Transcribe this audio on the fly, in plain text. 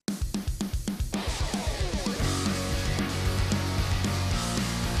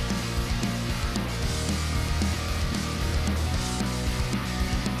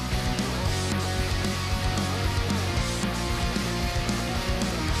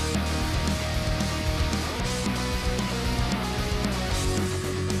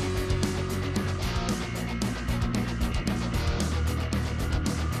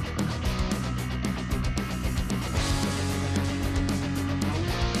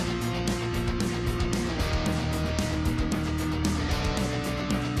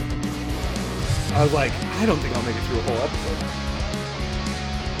I was like, I don't think I'll make it through a whole episode.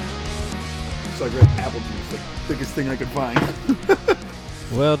 So I grabbed apple juice, the thickest thing I could find.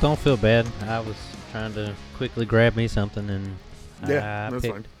 Well, don't feel bad. I was trying to quickly grab me something, and That's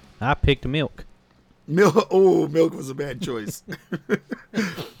fine. I picked milk. Milk was a bad choice.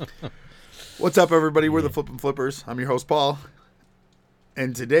 What's up, everybody? We're the Flippin' Flippers. I'm your host, Paul.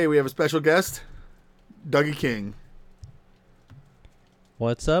 And today we have a special guest, V.XV King.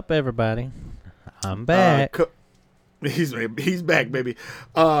 What's up, everybody? I'm back. He's back, baby.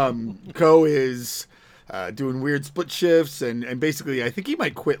 Co is doing weird split shifts, and basically, I think he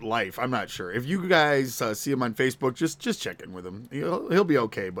might quit life. I'm not sure. If you guys see him on Facebook, just check in with him. He'll be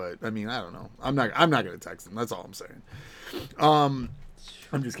okay, but I mean, I don't know. I'm not gonna text him. That's all I'm saying. I'm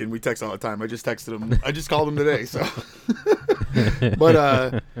just kidding. We text all the time. I just texted him. I just called him today. So,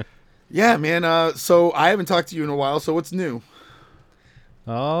 but yeah, man. So I haven't talked to you in a while. So what's new?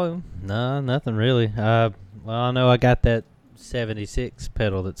 Oh, no, nothing really. Well, I know I got that 76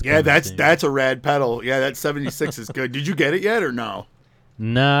 pedal that's yeah, soon. that's a rad pedal. Yeah, that 76 is good. Did you get it yet or no?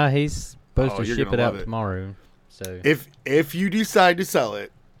 Nah, he's supposed to you're ship gonna it out love it. tomorrow. So If you decide to sell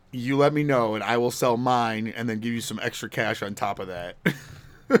it, you let me know and I will sell mine and then give you some extra cash on top of that.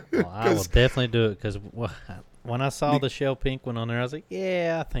 well, I will definitely do it because when I saw the shell pink one on there, I was like,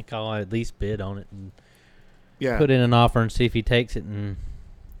 yeah, I think I'll at least bid on it and put in an offer and see if he takes it. And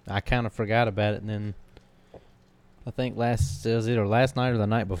I kind of forgot about it, and then I think it was either last night or the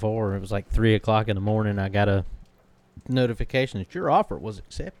night before. It was like 3:00 in the morning. I got a notification that your offer was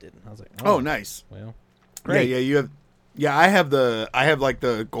accepted. And I was like, oh nice. Well, great. Yeah, you have. Yeah, I have like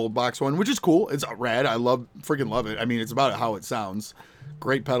the gold box one, which is cool. It's rad. I freaking love it. I mean, it's about how it sounds.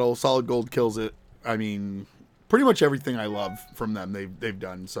 Great pedal, solid gold kills it. I mean, pretty much everything I love from them they've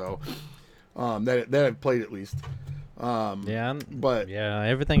done. So that I've played at least. But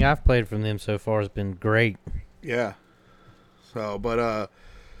everything I've played from them so far has been great. Yeah. So, but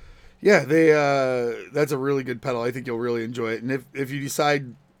they that's a really good pedal. I think you'll really enjoy it. And if you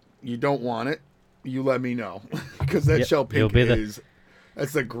decide you don't want it, you let me know because that shell pink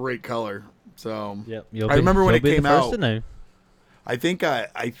that's a great color. So I remember when it came out. I think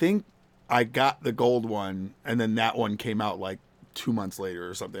I got the gold one, and then that one came out like 2 months later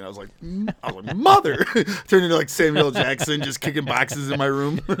or something. I was like, mother! Turned into like Samuel Jackson, just kicking boxes in my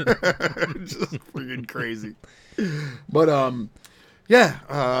room, just freaking crazy. But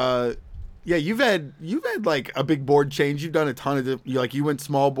you've had like a big board change. You've done a ton of you went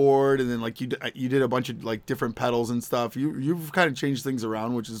small board, and then like you did a bunch of like different pedals and stuff. You've kind of changed things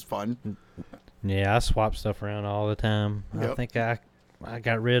around, which is fun. Yeah, I swap stuff around all the time. Yep. I think I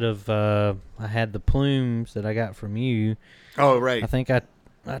got rid of I had the plumes that I got from you. Oh right. I think I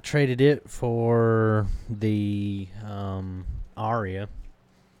traded it for the Aria,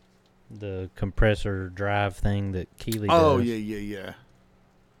 the compressor drive thing that Keeley does. Oh yeah.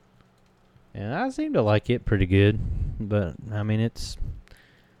 And I seem to like it pretty good, but I mean it's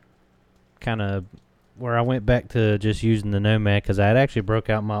kind of where I went back to just using the Nomad because I had actually broke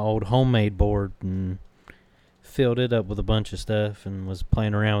out my old homemade board and filled it up with a bunch of stuff and was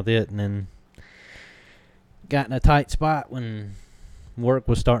playing around with it, and then got in a tight spot when work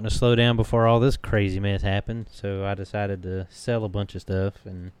was starting to slow down before all this crazy mess happened. So I decided to sell a bunch of stuff,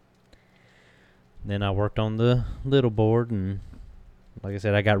 and then I worked on the little board, and like I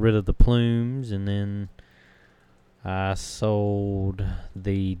said, I got rid of the plumes, and then I sold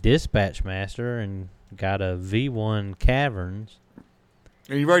the Dispatch Master and got a V.XV Caverns.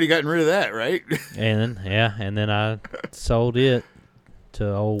 And you've already gotten rid of that, right? and then I sold it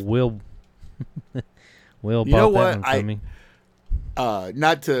to old Will. Will you know bought what? that one for me.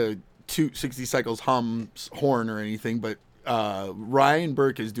 Not to toot 60 Cycles Hum's horn or anything, but Ryan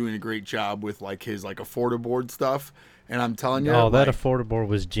Burke is doing a great job with like his like Affordable stuff. And I'm telling you, that Affordable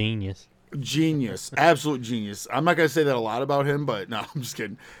was genius. Genius, absolute genius. I'm not gonna say that a lot about him, but no, I'm just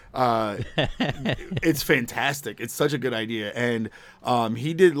kidding. It's fantastic. It's such a good idea, and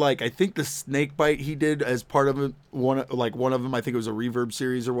he did like I think the snake bite he did as part of it. One of them, I think it was a reverb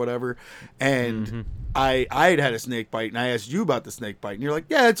series or whatever. And I had a snake bite, and I asked you about the snake bite, and you're like,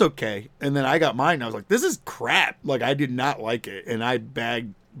 yeah, it's okay. And then I got mine, and I was like, this is crap. Like I did not like it, and I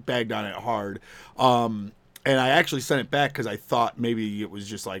bagged on it hard. And I actually sent it back because I thought maybe it was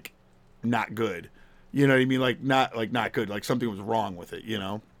just like not good, you know what I mean? Like not good, like something was wrong with it, you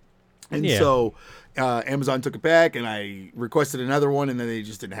know? And so Amazon took it back, and I requested another one, and then they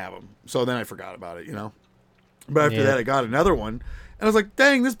just didn't have them. So then I forgot about it, you know? But after that, I got another one, and I was like,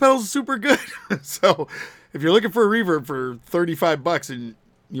 dang, this pedal's super good. So if you're looking for a reverb for $35, and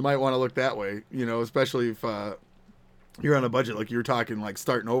you might want to look that way, you know, especially if you're on a budget, like you were talking, like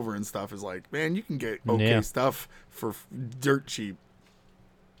starting over and stuff is like, man, you can get okay stuff for dirt cheap.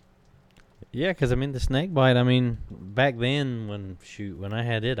 Yeah, because I mean the snake bite. I mean back then when I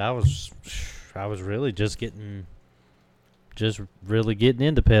had it, I was really just really getting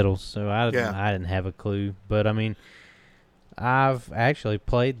into pedals, so I didn't have a clue. But I mean, I've actually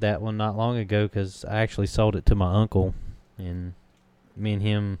played that one not long ago because I actually sold it to my uncle, and me and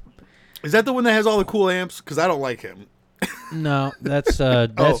him. Is that the one that has all the cool amps? Because I don't like him. No, that's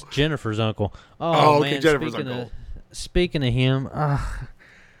Jennifer's uncle. Oh, okay, man, Jennifer's uncle. Speaking of him,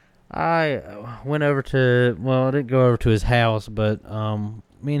 I went over to. Well, I didn't go over to his house, but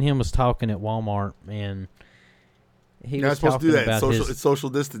me and him was talking at Walmart, and You're not supposed to do that. It's social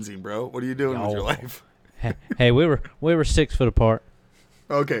distancing, bro. What are you doing with your life? Hey, we were 6 foot apart.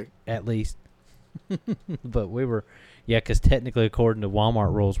 Okay, at least. But we were, because technically, according to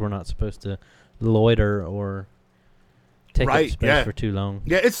Walmart rules, we're not supposed to loiter or take up space for too long.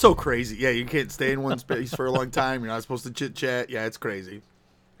 Yeah, it's so crazy. Yeah, you can't stay in one space for a long time. You're not supposed to chit chat. Yeah, it's crazy.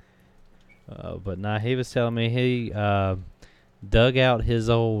 But nah, he was telling me he dug out his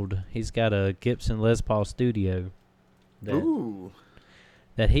old. He's got a Gibson Les Paul Studio.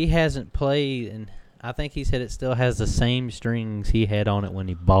 That he hasn't played, and I think he said it still has the same strings he had on it when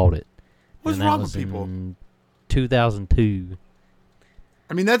he bought it. What's wrong with people? 2002.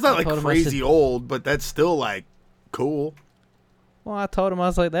 I mean, that's not like crazy old, but that's still like cool. Well, I told him, I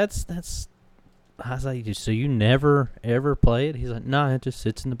was like, that's. I was like, so you never ever play it? He's like, no, it just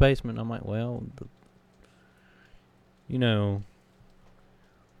sits in the basement. I'm like, well, why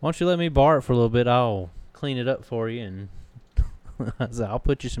don't you let me borrow it for a little bit? I'll clean it up for you, and I was like, I'll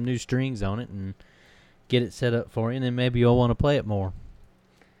put you some new strings on it and get it set up for you, and then maybe you'll want to play it more.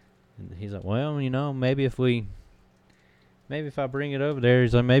 And he's like, well, maybe if I bring it over there,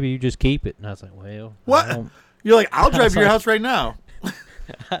 he's like, maybe you just keep it. And I was like, well, what? You're like, I'll drive to your house right now.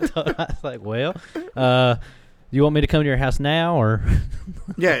 I was like, well, you want me to come to your house now, or?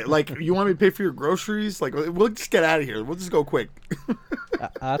 Yeah, like, you want me to pay for your groceries? Like, we'll just get out of here. We'll just go quick.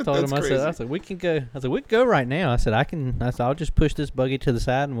 I told him, I said, we can go. I said, we can go right now. I said, I'll just push this buggy to the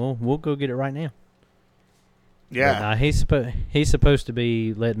side, and we'll go get it right now. Yeah. But, he's supposed to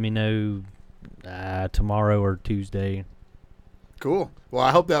be letting me know tomorrow or Tuesday. Cool. Well,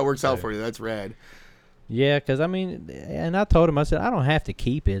 I hope that works out for you. That's rad. Yeah, because, I mean, and I told him, I said, I don't have to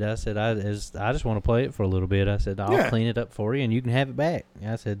keep it. I said, I just want to play it for a little bit. I said, I'll clean it up for you, and you can have it back.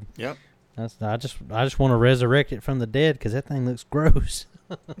 I said, yep. I just want to resurrect it from the dead because that thing looks gross.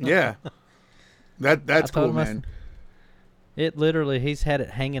 Yeah. That's cool, man. It literally, he's had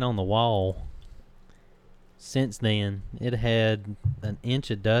it hanging on the wall since then. It had an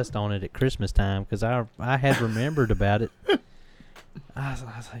inch of dust on it at Christmas time because I had remembered about it. I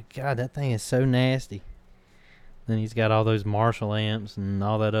was like, God, that thing is so nasty. Then he's got all those Marshall amps and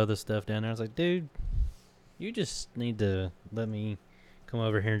all that other stuff down there. I was like, dude, you just need to let me come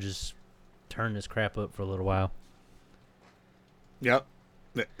over here and just turn this crap up for a little while. Yep.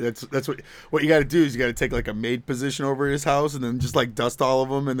 That's what you got to do is you got to take like a maid position over his house and then just like dust all of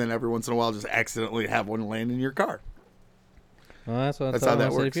them, and then every once in a while just accidentally have one land in your car. Well, that's how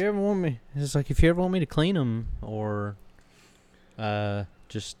that works. If you ever want me, it's like if you ever want me to clean them or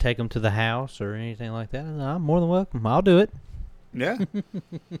just take them to the house or anything like that, I'm more than welcome. I'll do it. Yeah.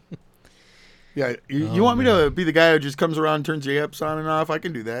 Yeah. You want me to be the guy who just comes around and turns your amps on and off? I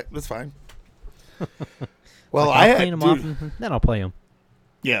can do that. That's fine. Well, I'll clean them off and then I'll play them.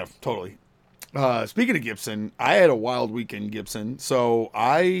 Yeah, totally. Speaking of Gibson, I had a wild weekend Gibson. So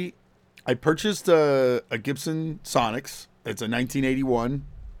I purchased a Gibson Sonics. It's a 1981.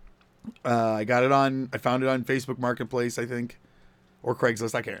 I found it on Facebook Marketplace, I think, or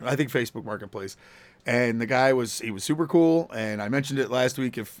Craigslist. I can't remember. I think Facebook Marketplace. And the guy was super cool. And I mentioned it last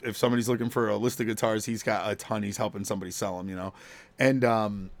week. If somebody's looking for a list of guitars, he's got a ton. He's helping somebody sell them,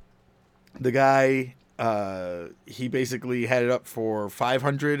 And the guy, he basically had it up for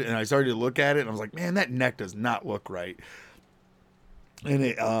 $500, and I started to look at it, and I was like, man, that neck does not look right.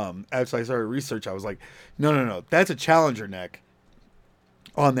 And after I started research, I was like, no, that's a Challenger neck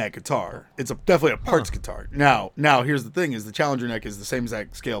on that guitar. It's definitely a parts guitar. Now here's the thing: is the Challenger neck is the same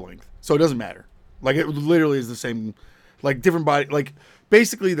exact scale length, so it doesn't matter. Like it literally is the same, like different body, like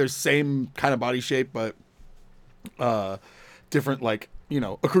basically they're same kind of body shape, but different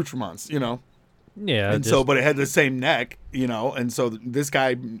accoutrements, Yeah. And but it had the same neck, and so this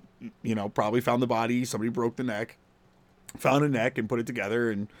guy, probably found the body, somebody broke the neck, found a neck and put it together,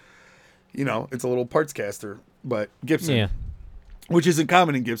 and, it's a little parts caster, but Gibson. Yeah. Which isn't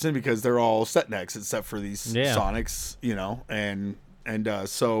common in Gibson because they're all set necks except for these Sonics,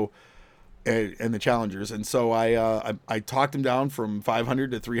 so and the Challengers. And so I talked him down from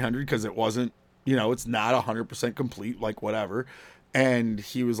 500 to 300 because it wasn't, it's not 100% complete, like whatever. And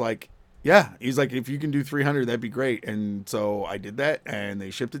he was like, yeah, he's like, if you can do 300, that'd be great. And so I did that, and they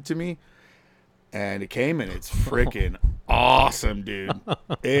shipped it to me, and it came, and it's freaking awesome, dude.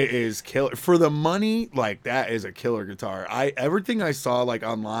 It is killer for the money. Like, that is a killer guitar. Everything I saw like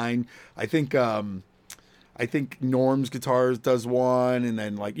online, I think Norm's Guitars does one, and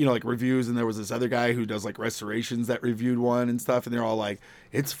then like like reviews, and there was this other guy who does like restorations that reviewed one and stuff, and they're all like,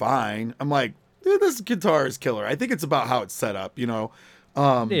 it's fine. I'm like, dude, this guitar is killer. I think it's about how it's set up. Yeah.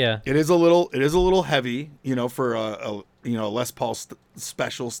 It is a little heavy, for a Les Paul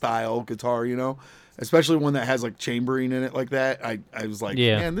special style guitar, especially one that has like chambering in it like that. I was like,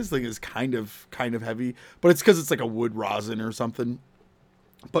 Yeah. man, this thing is kind of heavy, but it's because it's like a wood rosin or something.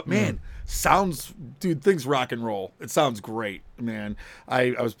 But man, sounds, dude, things rock and roll. It sounds great, man.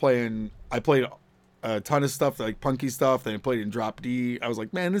 I played a ton of stuff, like punky stuff. Then I played in drop D. I was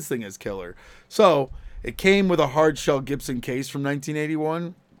like, man, this thing is killer. So it came with a hard shell Gibson case from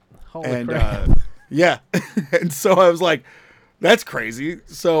 1981. Holy crap. Yeah. And so I was like, that's crazy.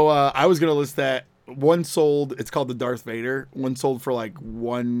 So I was going to list that. One sold, it's called the Darth Vader. One sold for like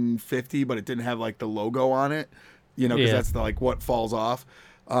 150, but it didn't have like the logo on it, because that's the, like what falls off.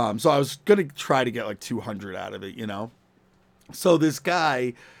 So I was going to try to get like 200 out of it, So this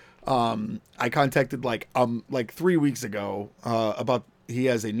guy, I contacted like 3 weeks ago, about, he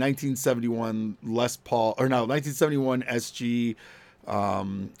has a 1971 Les Paul, or no, 1971 SG,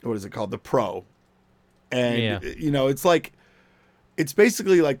 what is it called? The Pro. And, it's like, it's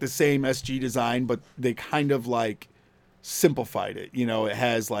basically like the same SG design, but they kind of like simplified it. It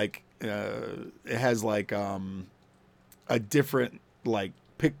has like, a different like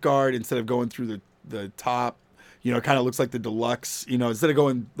pick guard instead of going through the top. It kind of looks like the deluxe. Instead of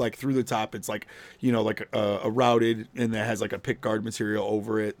going like through the top, it's like like a routed, and that has like a pick guard material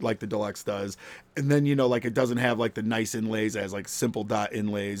over it, like the deluxe does. And then like it doesn't have like the nice inlays. It has like simple dot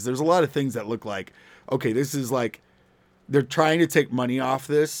inlays. There's a lot of things that look like, okay, this is like they're trying to take money off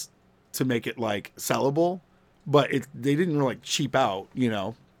this to make it like sellable, but they didn't really like cheap out.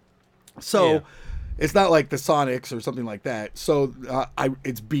 So. Yeah. It's not like the Sonics or something like that. So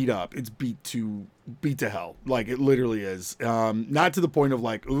it's beat up. It's beat to hell. Like it literally is. Not to the point of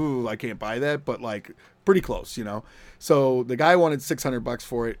like, ooh, I can't buy that, but like pretty close, So the guy wanted $600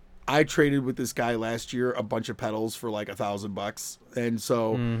 for it. I traded with this guy last year a bunch of pedals for like $1,000, and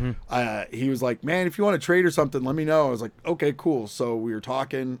so he was like, "Man, if you want to trade or something, let me know." I was like, "Okay, cool." So we were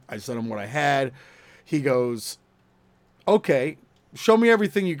talking. I sent him what I had. He goes, "Okay, show me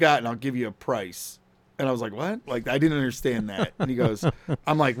everything you got, and I'll give you a price." And I was like, what? Like, I didn't understand that. And he goes,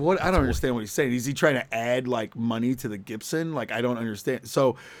 I'm like, what? I don't understand what he's saying. Is he trying to add like money to the Gibson? Like, I don't understand.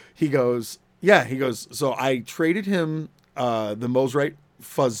 So he goes, yeah, so I traded him the Mosrite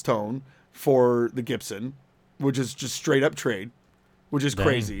fuzz tone for the Gibson, which is just straight up trade, which is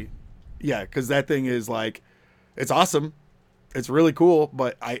crazy. Yeah. Cause that thing is like, it's awesome. It's really cool,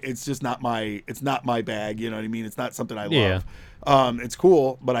 but it's just not it's not my bag. You know what I mean? It's not something I love. It's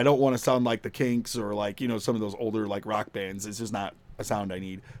cool, but I don't want to sound like the Kinks or like, some of those older like rock bands. It's just not a sound I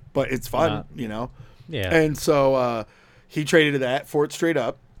need, but it's fun, Yeah. And so, he traded that for it straight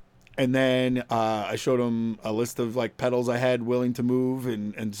up. And then, I showed him a list of like pedals I had willing to move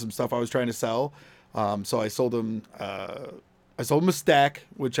and some stuff I was trying to sell. So I sold him a stack,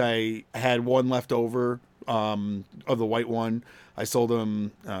 which I had one left over, of the white one. I sold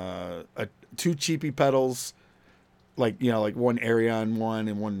him, two cheapy pedals, like like one Arion one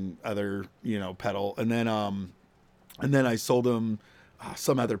and one other pedal, and then I sold him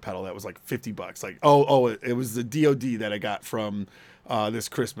some other pedal that was like $50. Like it was the DOD that I got from this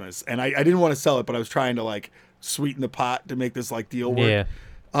Christmas, and I didn't want to sell it, but I was trying to like sweeten the pot to make this like deal work.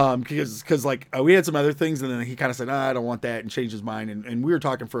 Because like we had some other things, and then he kind of said, I don't want that, and changed his mind, and we were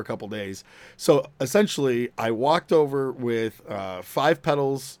talking for a couple days. So essentially I walked over with 5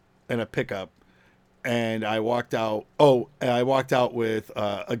 pedals and a pickup, and I walked out with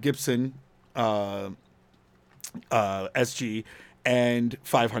a Gibson SG and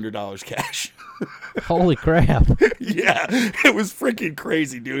 $500 cash. Holy crap. Yeah, it was freaking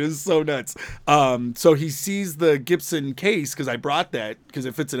crazy, dude. It was so nuts. So he sees the Gibson case, because I brought that because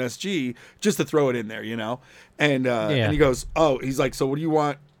it fits an SG, just to throw it in there, and and he goes, he's like, so what do you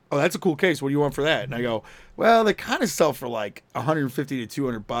want? Oh, that's a cool case. What do you want for that? And I go, well, they kind of sell for like $150 to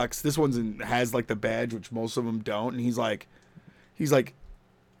 $200. This has like the badge, which most of them don't. And he's like,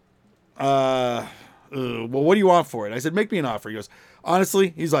 well, what do you want for it? I said, make me an offer. He goes,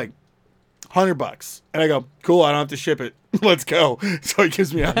 honestly, he's like, $100. And I go, cool, I don't have to ship it. Let's go. So he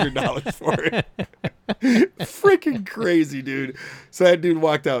gives me $100 for it. Freaking crazy, dude. So that dude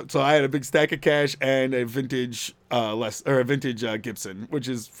walked out. So I had a big stack of cash and a vintage Gibson, which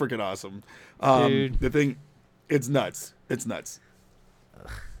is freaking awesome. Dude. The thing, it's nuts. It's nuts.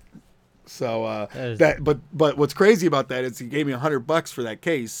 So but what's crazy about that is he gave me $100 for that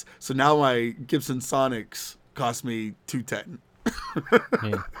case. So now my Gibson Sonics cost me $210.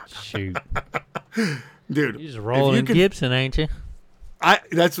 Yeah, shoot, dude. you're just rolling Gibson, ain't you?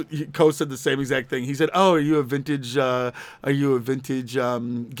 That's what Ko said, the same exact thing. He said, "Oh, are you a vintage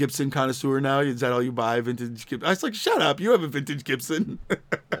Gibson connoisseur now? Is that all you buy, vintage Gibson?" I was like, "Shut up! You have a vintage Gibson."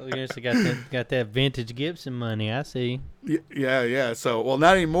 Oh, yes, I got that vintage Gibson money. I see. Yeah. So, well,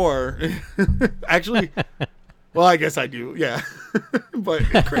 not anymore. Actually, well, I guess I do. Yeah, but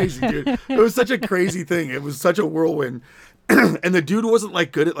it's crazy, dude. It was such a crazy thing. It was such a whirlwind, and the dude wasn't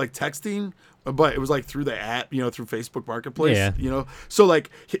like good at like texting. But it was like through the app, through Facebook Marketplace, So like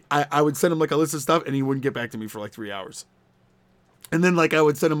I would send him like a list of stuff and he wouldn't get back to me for like 3 hours. And then like I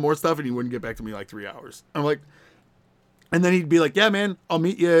would send him more stuff and he wouldn't get back to me like 3 hours. I'm like, and then he'd be like, yeah, man, I'll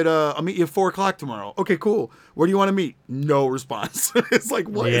meet you at 4:00 tomorrow. Okay, cool. Where do you want to meet? No response. It's like,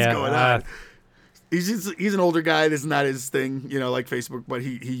 what is going on? He's an older guy. This is not his thing, like Facebook, but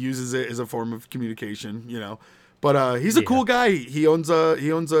he uses it as a form of communication, But he's a cool guy. He owns a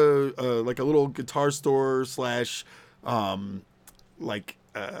like a little guitar store slash like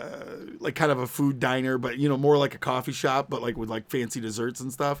kind of a food diner, but more like a coffee shop, but like with like fancy desserts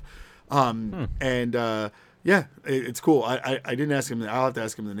and stuff. And yeah, it's cool. I didn't ask him. I'll have to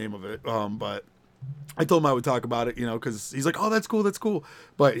ask him the name of it. But I told him I would talk about it, because he's like, oh, that's cool.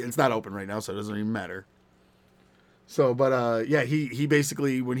 But it's not open right now, so it doesn't even matter. So, but yeah, he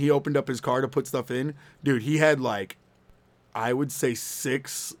basically, when he opened up his car to put stuff in, dude, he had like, I would say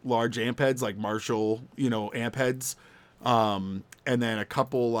 6 large amp heads, like Marshall, amp heads, and then a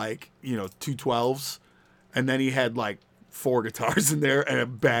couple like 212s, and then he had like 4 guitars in there and a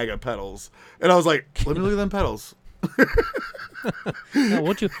bag of pedals, and I was like, let me look at them pedals. Now,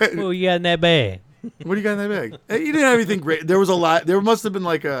 what you got in that bag? What do you got in that bag? He didn't have anything great. There was a lot. There must have been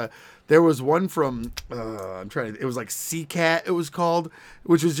like there was one from, it was like C-Cat, it was called,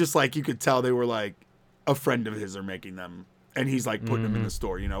 which was just like, you could tell they were like a friend of his are making them. And he's like putting them in the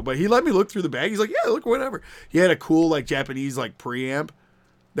store, But he let me look through the bag. He's like, yeah, look, whatever. He had a cool like Japanese like preamp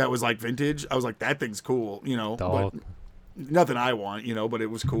that was like vintage. I was like, that thing's cool, But nothing I want, but it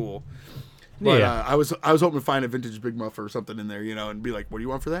was cool. But I was hoping to find a vintage Big Muff or something in there, and be like, what do you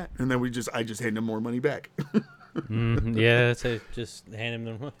want for that? And then I just hand him more money back. Yeah, so just hand him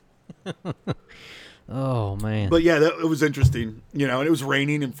the money. Oh man. But yeah, it was interesting, and it was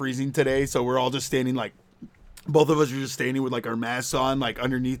raining and freezing today, so we're all just standing like, both of us were just standing with like our masks on, like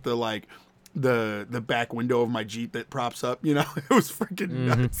underneath the like the back window of my Jeep that props up, It was freaking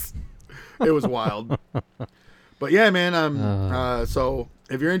nuts. It was wild. But yeah, man, so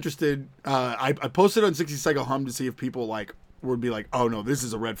if you're interested, I posted on 60 Cycle Hum to see if people like would be like, oh no, this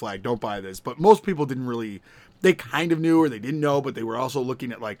is a red flag, don't buy this. But most people didn't really, they kind of knew or they didn't know, but they were also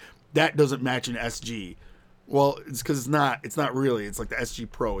looking at like, that doesn't match an SG. Well, it's because it's not really, it's like the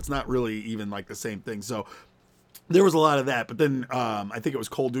SG Pro. It's not really even like the same thing. So there was a lot of that. But then I think it was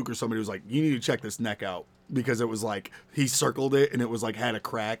Cole Duke or somebody was like, you need to check this neck out, because it was like, he circled it and it was like, had a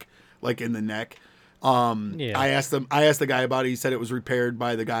crack like in the neck. I asked the guy about it. He said it was repaired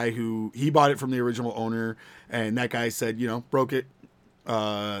by the guy who he bought it from the original owner. And that guy said, broke it,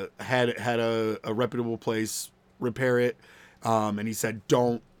 had a reputable place repair it. And he said,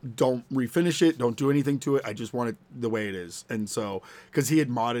 don't refinish it. Don't do anything to it. I just want it the way it is. And so, cause he had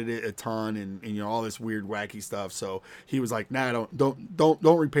modded it a ton and all this weird wacky stuff. So he was like, nah, don't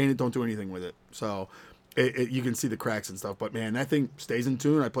repaint it. Don't do anything with it. So you can see the cracks and stuff, but man, that thing stays in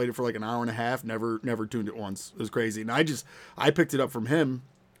tune. I played it for like an hour and a half. Never tuned it once. It was crazy. And I picked it up from him,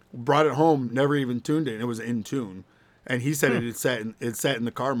 brought it home, never even tuned it. And it was in tune. And he said it sat in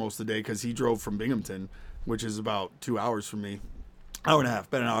the car most of the day, cause he drove from Binghamton, which is about 2 hours from me. Hour and a half,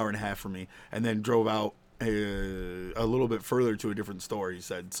 about an hour and a half for me, and then drove out a little bit further to a different store. He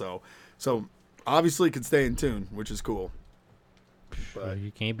said so obviously it could stay in tune, which is cool. But you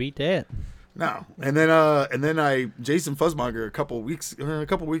can't beat that. No, and then Jason Fuzzmonger a couple weeks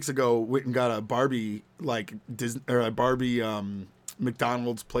ago went and got a Barbie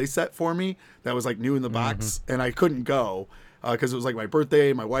McDonald's playset for me that was like new in the box, and I couldn't go. Because it was like my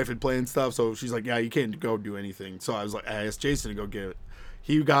birthday, my wife had planned stuff, so she's like, "Yeah, you can't go do anything." So I asked Jason to go get it.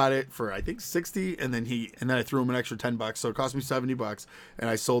 He got it for I think $60, and then I threw him an extra $10, so it cost me $70, and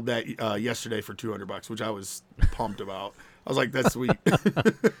I sold that yesterday for $200, which I was pumped about. I was like, that's sweet.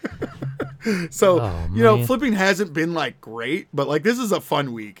 So, Oh, man. flipping hasn't been like great, but like this is a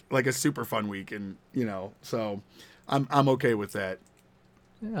fun week, like a super fun week. And, so I'm okay with that.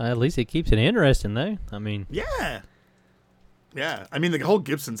 Yeah, at least it keeps it interesting, though. I mean, Yeah. Yeah. I mean, the whole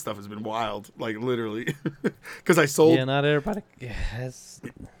Gibson stuff has been wild, like literally. Because I sold. yeah, not everybody. Yeah,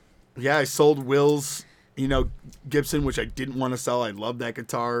 Yeah, I sold Will's, Gibson, which I didn't want to sell. I loved that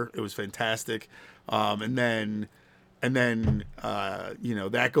guitar. It was fantastic. And then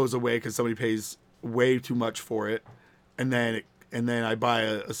that goes away because somebody pays way too much for it. And then I buy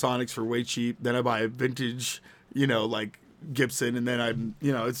a Sonics for way cheap. Then I buy a vintage, like Gibson. And then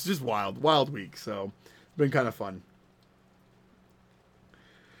it's just wild week. So it's been kind of fun.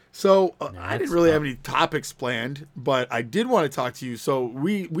 So I didn't really have any topics planned, but I did want to talk to you. So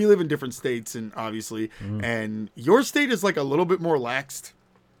we live in different states, and obviously, and your state is like a little bit more laxed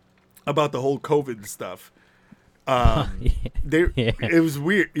about the whole COVID stuff. It was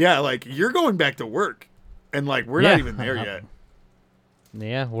weird. Yeah, like you're going back to work, and like we're not even there yet.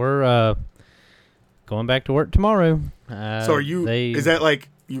 Yeah, we're going back to work tomorrow. So are you? Is that like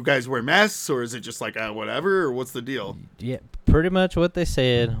you guys wear masks, or is it just like whatever, or what's the deal? Yeah, pretty much what they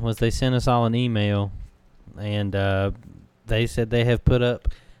said was they sent us all an email, and they said they have put up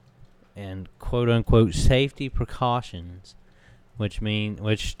and quote unquote safety precautions, which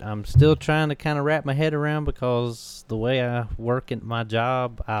I'm still trying to kind of wrap my head around because the way I work at my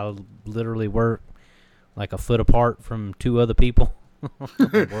job, I literally work like a foot apart from two other people.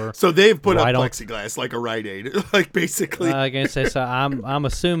 So they've put up plexiglass like a Rite Aid, like basically. I can say so. I'm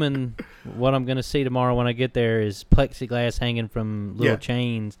assuming what I'm going to see tomorrow when I get there is plexiglass hanging from little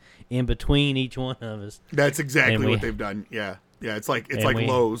chains in between each one of us. That's exactly what they've done. Yeah, it's like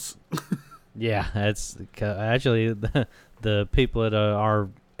Lowe's. Yeah, that's actually the people at our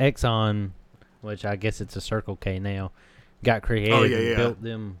Exxon, which I guess it's a Circle K now, got creative and built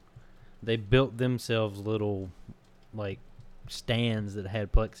them. They built themselves little like stands that had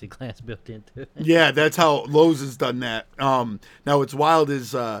plexiglass built into it. Yeah, that's how Lowe's has done that. Now what's wild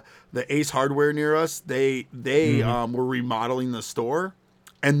is the Ace Hardware near us. They were remodeling the store,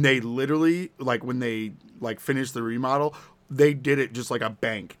 and they literally like when they like finished the remodel, they did it just like a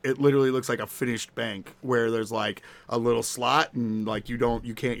bank. It literally looks like a finished bank where there's like a little slot and like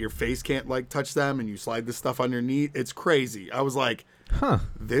your face can't like touch them, and you slide the stuff underneath. It's crazy. I was like,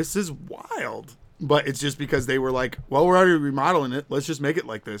 this is wild. But it's just because they were like, well, we're already remodeling it. Let's just make it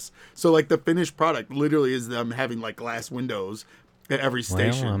like this. So, like, the finished product literally is them having, like, glass windows at every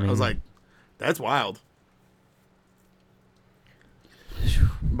station. Well, I was like, that's wild.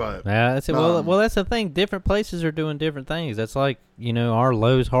 But that's it. Well, that's the thing. Different places are doing different things. That's like, our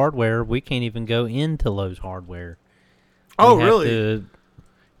Lowe's Hardware. We can't even go into Lowe's Hardware. Oh, really?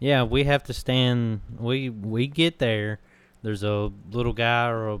 Yeah, we have to stand. We get there. There's a little guy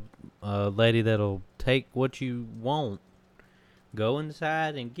or a lady that'll take what you want, go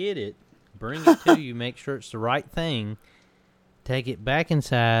inside and get it, bring it to you, make sure it's the right thing, take it back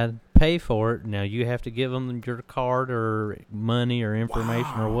inside, pay for it. Now you have to give them your card or money or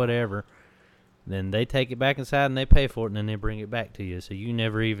information or whatever. Then they take it back inside and they pay for it, and then they bring it back to you. So you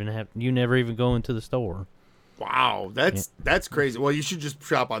never even go into the store. Wow, that's crazy. Well, you should just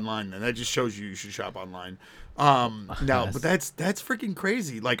shop online then. That just shows you should shop online. But that's freaking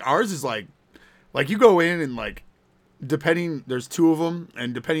crazy. Like ours is like you go in and like depending, there's two of them,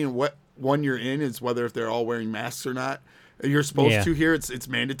 and depending on what one you're in is whether if they're all wearing masks or not. You're supposed to here. It's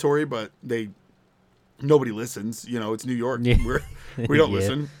mandatory, but nobody listens. It's New York. Yeah. We don't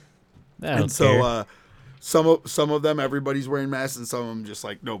listen. And so some of them everybody's wearing masks, and some of them just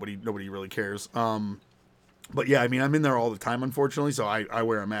like nobody really cares. But yeah, I mean, I'm in there all the time, unfortunately. So I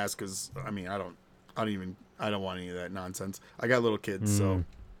wear a mask because I don't want any of that nonsense. I got little kids, so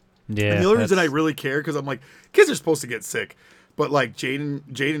yeah. And the only reason I really care because I'm like, kids are supposed to get sick, but like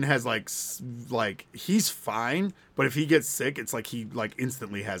Jaden has like he's fine, but if he gets sick, it's like he like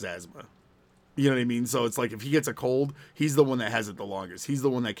instantly has asthma. You know what I mean? So it's like if he gets a cold, he's the one that has it the longest. He's the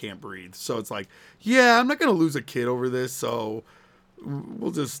one that can't breathe. So it's like, yeah, I'm not gonna lose a kid over this. So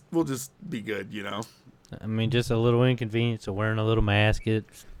we'll just be good, I mean, just a little inconvenience of wearing a little mask.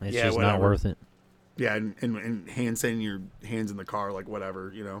 It's just not worth it. Yeah, and hand sanitizing your hands in the car, like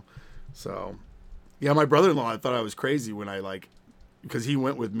whatever, So, yeah, my brother-in-law thought I was crazy when because he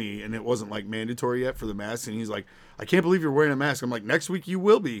went with me and it wasn't like mandatory yet for the mask, and he's like, I can't believe you're wearing a mask. I'm like, next week you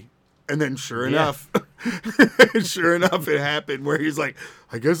will be. And then sure enough, it happened where he's like,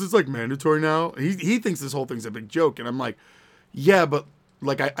 I guess it's like mandatory now. He thinks this whole thing's a big joke, and I'm like, yeah, but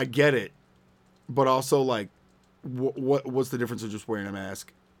like I get it. But also, like, what's the difference of just wearing a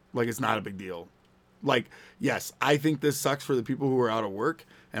mask? Like, it's not a big deal. Like, yes, I think this sucks for the people who are out of work,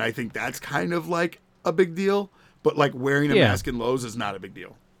 and I think that's kind of like a big deal. But like wearing a Yeah. mask in Lowe's is not a big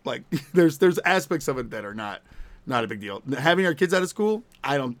deal. Like, there's aspects of it that are not a big deal. Having our kids out of school,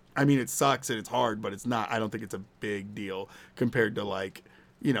 I mean, it sucks and it's hard, but it's not. I don't think it's a big deal compared to like,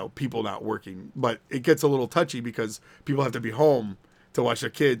 people not working. But it gets a little touchy because people have to be home to watch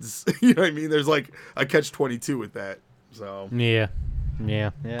their kids. You know what I mean? There's like a catch-22 with that. So Yeah.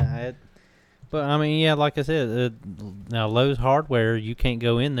 But I mean, yeah, like I said, now Lowe's Hardware, you can't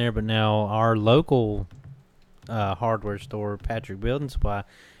go in there, but now our local hardware store, Patrick Building Supply,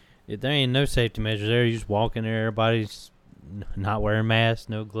 there ain't no safety measures there. You just walk in there, everybody's not wearing masks,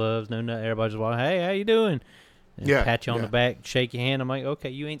 no gloves, no nothing. Everybody's walking, hey, how you doing? And pat you on the back, shake your hand. I'm like, okay,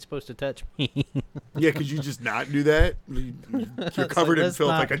 you ain't supposed to touch me. Yeah, could you just not do that? You're covered in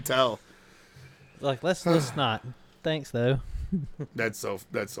filth, I can tell. Like, let's not. Thanks, though. That's so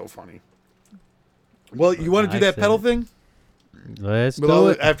funny. Well, you want to do that pedal thing? Let's do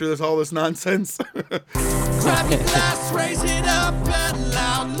it. After all this nonsense. Grab your glass, raise it up, and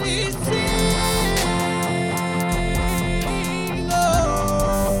loudly sing.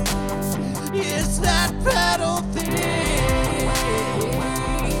 Oh, it's that pedal thing.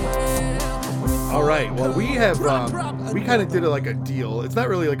 All right. Well, we kind of did like a deal. It's not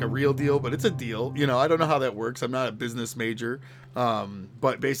really like a real deal, but it's a deal. I don't know how that works. I'm not a business major.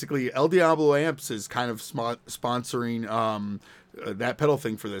 But basically El Diablo Amps is kind of sponsoring that pedal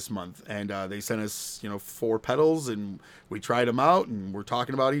thing for this month. And they sent us, 4 pedals, and we tried them out, and we're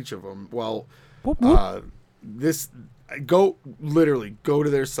talking about each of them. Well, go to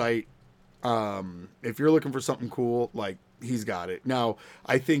their site. If you're looking for something cool, like, he's got it. Now,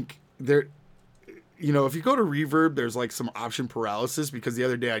 I think if you go to Reverb, there's like some option paralysis, because the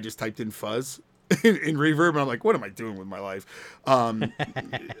other day I just typed in fuzz in Reverb, and I'm like, what am I doing with my life? That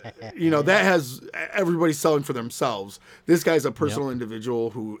has everybody selling for themselves. This guy's a personal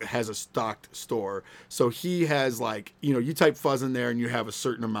individual who has a stocked store. So he has like, you type fuzz in there and you have a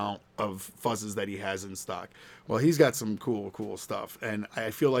certain amount of fuzzes that he has in stock. Well, he's got some cool stuff. And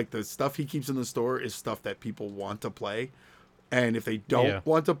I feel like the stuff he keeps in the store is stuff that people want to play. And if they don't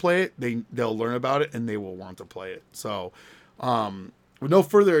want to play it, they'll learn about it and they will want to play it. So, with no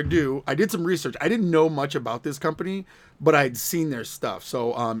further ado, I did some research. I didn't know much about this company, but I'd seen their stuff.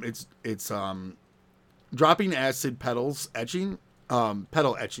 So, it's dropping acid pedal etching.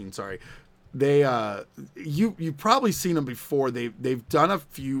 Sorry, they you've probably seen them before. They've done a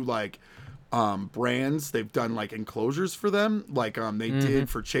few like brands. They've done like enclosures for them, like they did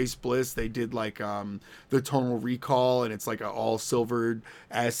for Chase Bliss. They did like the Tonal Recall, and it's like a all silvered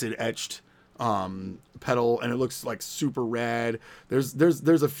acid etched pedal, and it looks like super rad.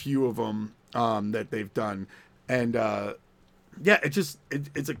 There's a few of them that they've done, and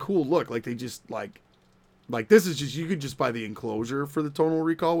it's a cool look. Like they just like this is just, you could just buy the enclosure for the Tonal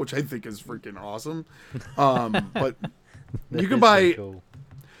Recall, which I think is freaking awesome. But you can buy. Cool.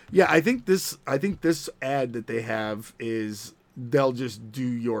 Yeah, I think this ad that they have is they'll just do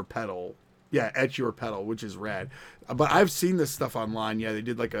your pedal. Yeah, etch your pedal, which is rad. But I've seen this stuff online. Yeah, they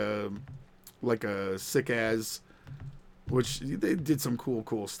did like a sick as, which they did some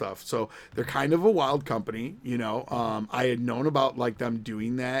cool stuff. So they're kind of a wild company, I had known about like them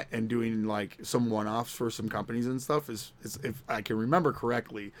doing that and doing like some one-offs for some companies and stuff. Is if I can remember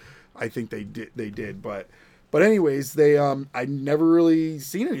correctly, I think they did. But anyways, they I never really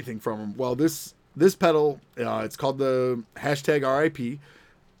seen anything from them. Well, this pedal, it's called the #RIP,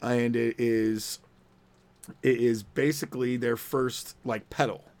 and it is basically their first like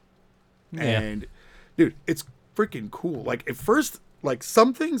pedal. Yeah. And dude, it's freaking cool. Like at first, like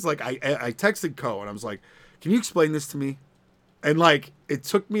some things, like I texted Co and I was like, can you explain this to me? And like it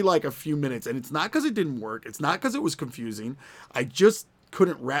took me like a few minutes, and it's not because it didn't work. It's not because it was confusing. I just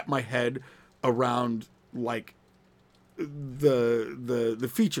couldn't wrap my head around like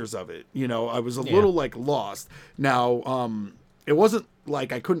the features of it. I was a little like lost. Now, it wasn't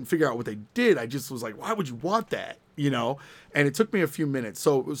like I couldn't figure out what they did. I just was like, why would you want that? And it took me a few minutes.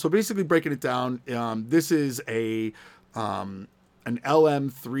 So basically breaking it down, this is an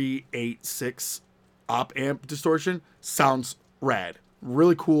LM386 op amp distortion. Sounds rad.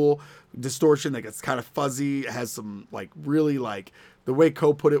 Really cool distortion. Like it's kind of fuzzy. It has some like really like the way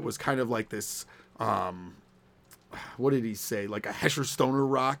Co put it was kind of like this, what did he say? Like a Hesher Stoner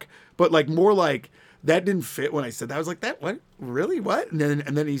rock, but like more like that didn't fit when I said that. I was like, that what? Really? What? And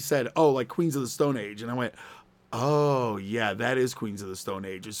then he said, oh, like Queens of the Stone Age. And I went, oh yeah, that is Queens of the Stone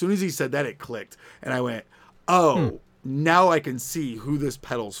Age. As soon as he said that, it clicked. And I went, oh, now I can see who this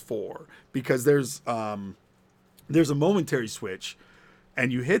pedal's for, because there's a momentary switch,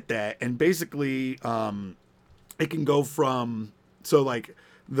 and you hit that, and basically it can go from, so like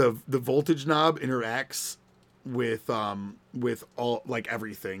the voltage knob interacts with all, like,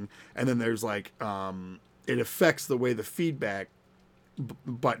 everything, and then there's like it affects the way the feedback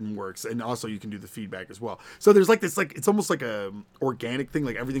button works, and also you can do the feedback as well. So there's like this, like, it's almost like a organic thing,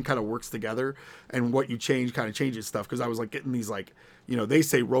 like everything kind of works together, and what you change kind of changes stuff. Because I was like getting these, like, they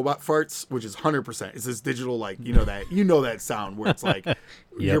say robot farts, which is 100%. It's this digital, like, that sound where it's like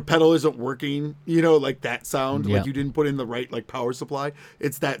your pedal isn't working, like that sound, like you didn't put in the right, like, power supply.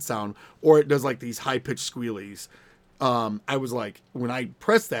 It's that sound. Or it does like these high pitched squealies. I was like, when I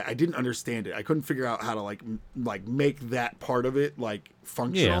pressed that, I didn't understand it. I couldn't figure out how to like make that part of it like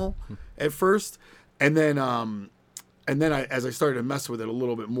functional at first. And then as I started to mess with it a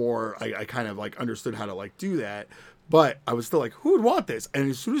little bit more, I kind of like understood how to like do that. But I was still like, who would want this? And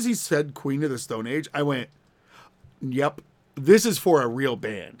as soon as he said Queen of the Stone Age, I went, yep, this is for a real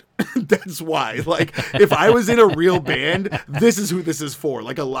band. That's why. Like, if I was in a real band, this is who this is for.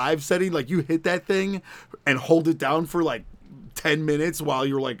 Like a live setting, like you hit that thing and hold it down for like 10 minutes while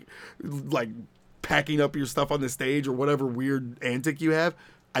you're like packing up your stuff on the stage or whatever weird antic you have.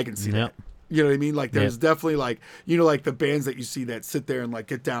 I can see that. You know what I mean? Like, there's definitely like, like the bands that you see that sit there and like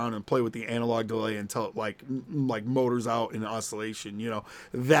get down and play with the analog delay until it like motors out in oscillation.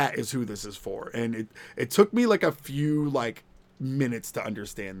 That is who this is for. And it took me like a few like minutes to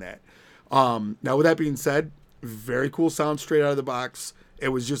understand that. Now, with that being said, very cool sound straight out of the box. It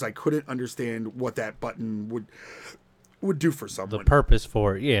was just, I couldn't understand what that button would do for someone. The purpose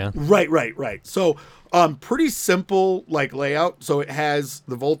for it, yeah. Right. So, pretty simple like layout. So it has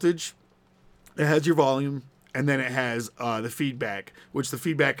the voltage, it has your volume, and then it has the feedback, which the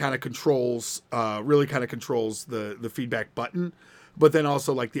feedback kind of controls, the feedback button. But then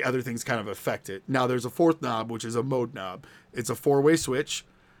also like the other things kind of affect it. Now there's a fourth knob, which is a mode knob. It's a 4-way switch,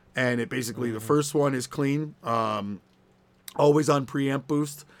 and it basically, the first one is clean, always on preamp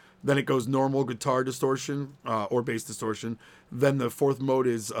boost. Then it goes normal guitar distortion or bass distortion. Then the fourth mode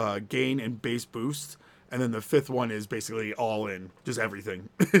is gain and bass boost. And then the fifth one is basically all in, just everything.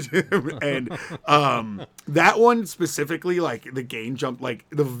 And that one specifically, like the gain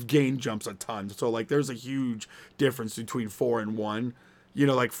jumps a ton. So like there's a huge difference between 4 and 1.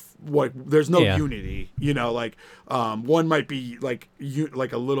 There's no unity. One might be like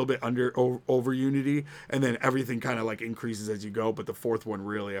a little bit over unity, and then everything kind of like increases as you go. But the fourth one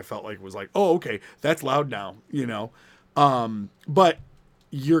really, I felt like was like, oh, okay, that's loud now. But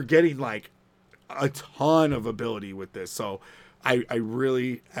you're getting like a ton of ability with this. So I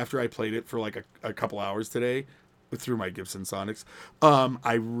really, after I played it for like a couple hours today through my Gibson Sonics,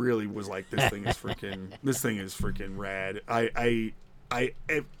 I really was like, this thing is freaking rad.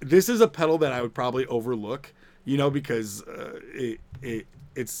 This is a pedal that I would probably overlook, because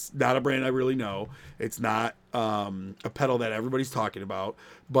it's not a brand I really know. It's not a pedal that everybody's talking about.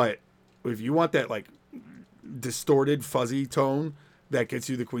 But if you want that like distorted fuzzy tone that gets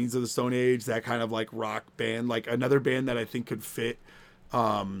you the Queens of the Stone Age, that kind of like rock band, like another band that I think could fit,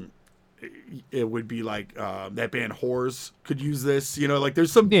 it would be like that band Whores could use this. Like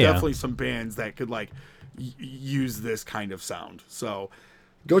there's definitely some bands that could like use this kind of sound. So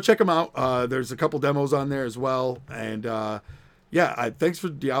go check them out. There's a couple demos on there as well. And thanks for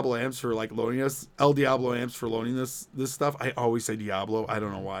Diablo Amps for like loaning us, El Diablo Amps for loaning this stuff. I always say Diablo. I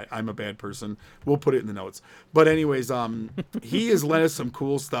don't know why. I'm a bad person. We'll put it in the notes. But anyways, he has lent us some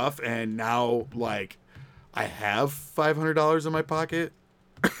cool stuff, and now like I have $500 in my pocket.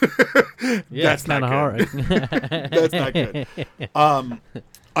 That's kind of hard. That's not good.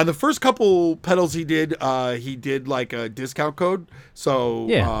 On the first couple pedals he did like a discount code. So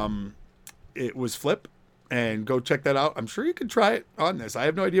it was Flip. And go check that out. I'm sure you could try it on this. I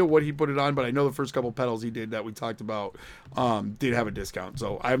have no idea what he put it on, but I know the first couple pedals he did that we talked about did have a discount.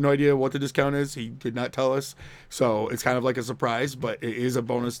 So I have no idea what the discount is. He did not tell us. So it's kind of like a surprise, but it is a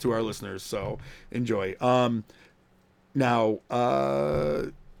bonus to our listeners. So enjoy. Now,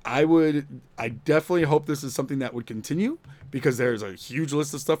 I definitely hope this is something that would continue, because there's a huge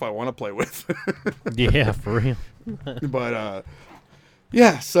list of stuff I want to play with. Yeah, for real. But,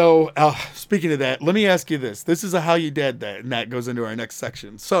 yeah, so speaking of that, let me ask you this. This is a how you did that, and that goes into our next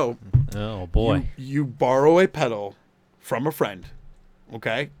section. So, oh boy, you borrow a pedal from a friend,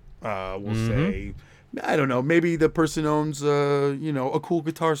 okay? We'll say, I don't know, maybe the person owns, a cool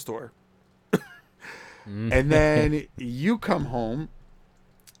guitar store. And then you come home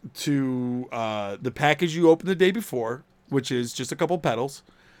to the package you opened the day before, which is just a couple pedals.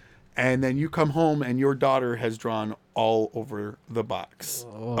 And then you come home and your daughter has drawn all over the box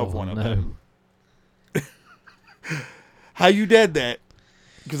of one of them. How you did that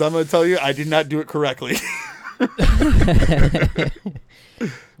Because I'm going to tell you, I did not do it correctly.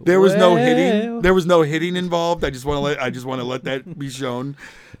 There was no hitting. There was no hitting involved. I just want to let that be shown.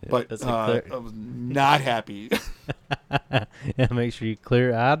 But I was not happy. Yeah, make sure you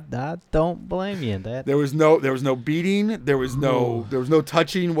clear. I don't blame you. There was no beating. There was no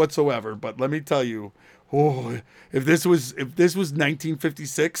touching whatsoever. But let me tell you, if this was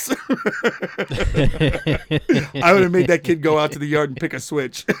 1956, I would have made that kid go out to the yard and pick a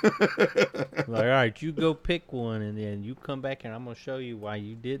switch. Like, all right, you go pick one, and then you come back, and I'm gonna show you why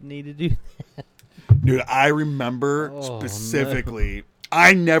you didn't need to do that. Dude, I remember specifically. No.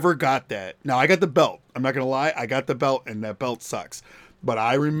 I never got that. Now, I got the belt. I'm not going to lie. I got the belt, and that belt sucks. But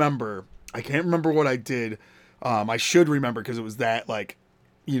I remember. I can't remember what I did. I should remember because it was that, like,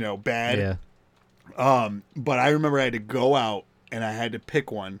 bad. Yeah. But I remember I had to go out, and I had to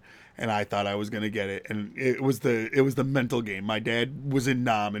pick one, and I thought I was going to get it. And it was the mental game. My dad was in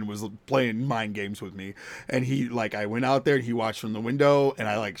Nam and was playing mind games with me. And I went out there, and he watched from the window, and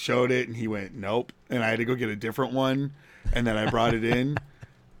I, showed it, and he went, nope. And I had to go get a different one. And then I brought it in,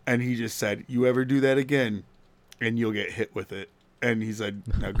 and he just said, "You ever do that again, and you'll get hit with it." And he said,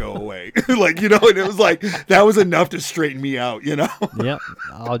 "Now go away." And it was like that was enough to straighten me out, Yep.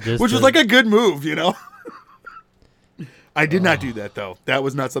 Which was like a good move, I did not do that though. That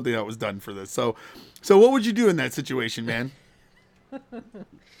was not something that was done for this. So what would you do in that situation, man?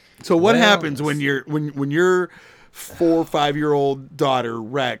 So what happens when your 4 or 5-year-old daughter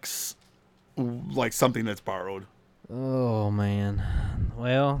wrecks something that's borrowed? Oh, man.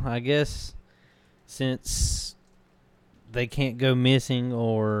 Well, I guess since they can't go missing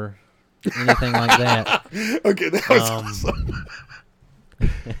or anything like that. Okay, that was awesome.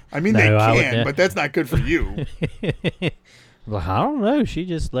 I mean, they can, but that's not good for you. Well, I don't know. She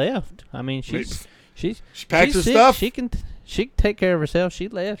just left. I mean, she packed her sick. stuff. She can take care of herself. She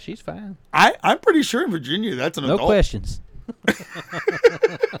left. She's fine. I'm pretty sure in Virginia that's an adult. No questions.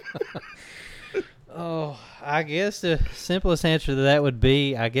 Oh, I guess the simplest answer to that would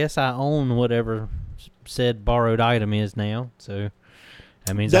be, I guess I own whatever said borrowed item is now. So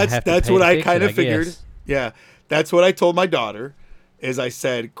that means I have to that's pay what to I fix kind it, of figured. guess. Yeah, that's what I told my daughter. Is I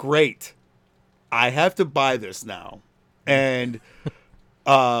said, "Great, I have to buy this now," and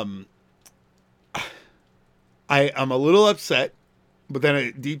I'm a little upset, but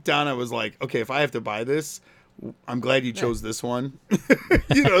then deep down I was like, "Okay, if I have to buy this." I'm glad you chose this one.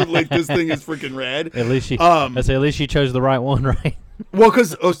 This thing is freaking rad. At least at least you chose the right one, right? Well,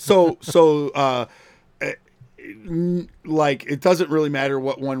 because it doesn't really matter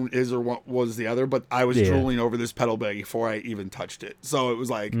what one is or what was the other, but I was drooling over this pedal bag before I even touched it. So it was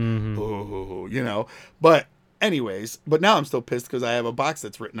like, ooh, But anyways, but now I'm still pissed because I have a box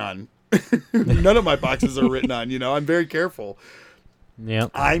that's written on. None of my boxes are written on. I'm very careful. Yeah.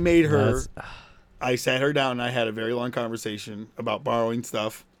 I made her. I sat her down and I had a very long conversation about borrowing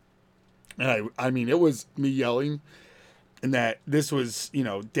stuff. And I mean, it was me yelling and that this was,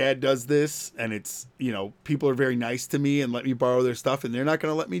 Dad does this and it's, people are very nice to me and let me borrow their stuff and they're not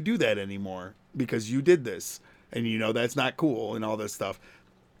going to let me do that anymore because you did this and that's not cool and all this stuff.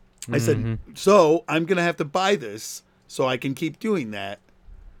 I said, so I'm going to have to buy this so I can keep doing that.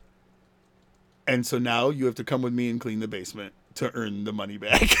 And so now you have to come with me and clean the basement to earn the money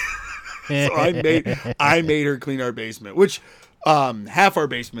back. So I made her clean our basement, which half our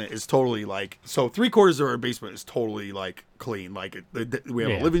basement is totally 3/4 of our basement is totally clean. We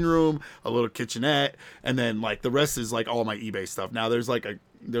have a living room, a little kitchenette, and then the rest is all my eBay stuff. Now there's the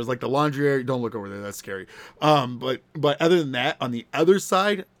laundry area. Don't look over there, that's scary. But other than that, on the other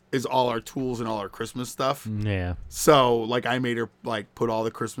side is all our tools and all our Christmas stuff. Yeah. So I made her put all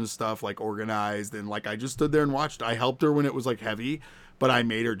the Christmas stuff organized and I just stood there and watched. I helped her when it was heavy. But I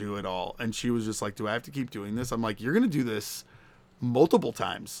made her do it all. And she was just like, do I have to keep doing this? I'm like, you're going to do this multiple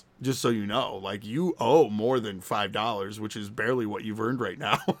times, just so you know. You owe more than $5, which is barely what you've earned right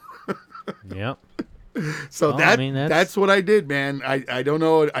now. Yep. So that's what I did, man. I don't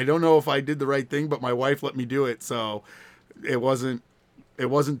know. I don't know if I did the right thing, but my wife let me do it. So it wasn't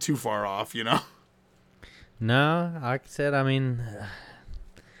too far off, No, like I said, I mean,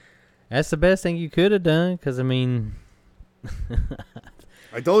 that's the best thing you could have done. Cause I mean,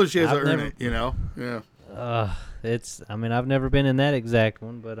 I told her she has to earn it, Yeah. I've never been in that exact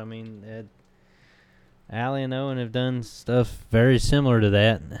one, but I mean, Allie and Owen have done stuff very similar to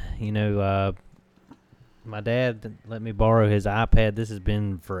that. My dad let me borrow his iPad. This has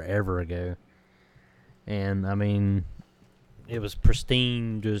been forever ago. And I mean, it was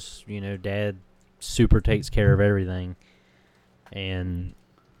pristine, just, Dad super takes care of everything. And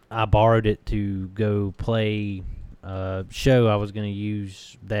I borrowed it to go play show, I was going to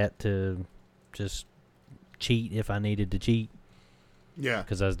use that to just cheat if I needed to cheat. Yeah.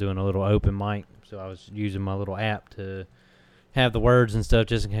 Because I was doing a little open mic, so I was using my little app to have the words and stuff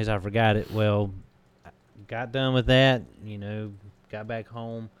just in case I forgot it. Well, I got done with that, got back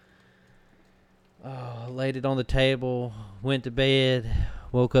home, laid it on the table, went to bed,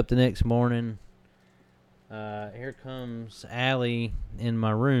 woke up the next morning. Here comes Allie in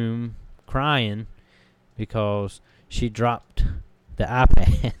my room crying because she dropped the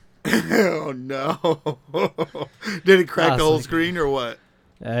iPad. Oh, no. Did it crack the whole screen or what?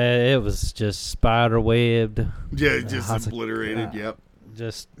 It was just spider webbed. Yeah, just obliterated. Yep.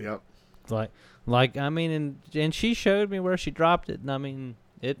 Yep. And she showed me where she dropped it, and I mean,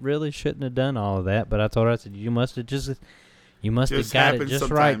 it really shouldn't have done all of that. But I told her, I said, you must have got it just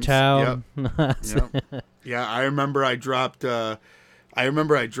right, child. Yep. Yeah, I remember I dropped a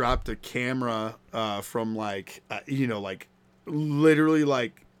camera from literally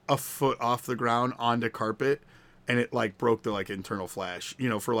like a foot off the ground onto carpet, and it like broke the like internal flash,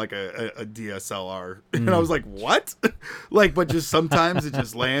 for like a DSLR. And I was like, what? But just sometimes it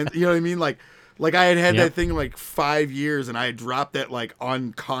just lands, you know what I mean? Like I had that thing like 5 years, and I had dropped that like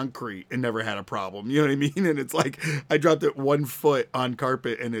on concrete and never had a problem. You know what I mean? And it's like I dropped it 1 foot on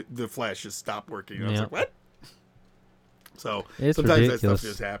carpet, and the flash just stopped working. And I was like, what? So it's sometimes ridiculous. that stuff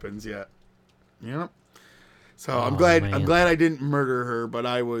just happens. Yeah. So I'm glad I didn't murder her, but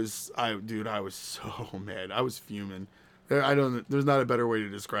I was so mad. I was fuming. There's not a better way to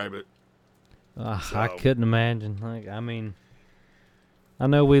describe it. I couldn't imagine. I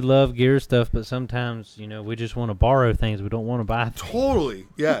know we love gear stuff, but sometimes, we just want to borrow things. We don't want to buy things. Totally.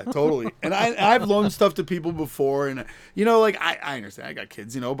 Yeah, totally. And I've loaned stuff to people before, and, I understand. I got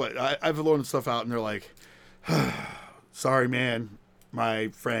kids, but I've loaned stuff out, and they're like, sorry, man, my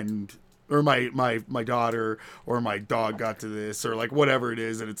friend or my daughter or my dog got to this, or, like, whatever it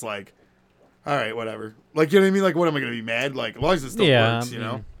is, and it's like, all right, whatever. Like, you know what I mean? Like, what am I going to be mad? Like, as long as it still works,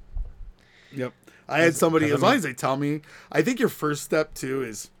 Yep. I had somebody, as long as they tell me, I think your first step too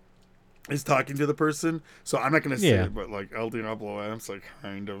is talking to the person. So I'm not going to say it, but like LD and Upload Adams, like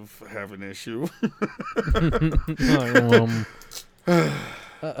kind of have an issue.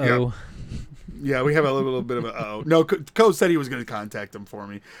 Uh-oh. Yeah, we have a little bit of a uh-oh. No, Co said he was going to contact him for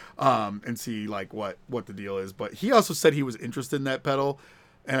me and see like what the deal is. But he also said he was interested in that pedal.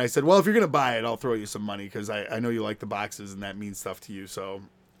 And I said, well, if you're going to buy it, I'll throw you some money because I know you like the boxes and that means stuff to you. So...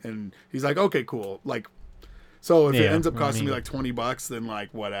 And he's like, okay, cool. Like, so if it ends up costing me like $20, then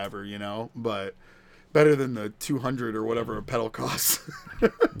like whatever, but better than the 200 or whatever a pedal costs.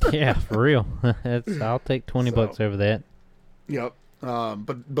 Yeah, for real. I'll take $20 over that. Yep.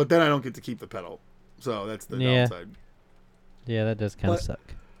 But then I don't get to keep the pedal. So that's the downside. Yeah, that does kind of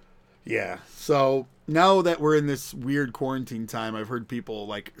suck. Yeah. So now that we're in this weird quarantine time, I've heard people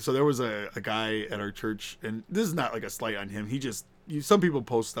like, so there was a guy at our church, and this is not like a slight on him. He just, some people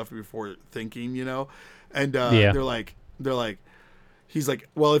post stuff before thinking, and they're like, he's like,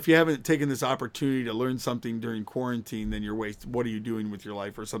 well, if you haven't taken this opportunity to learn something during quarantine, then you're what are you doing with your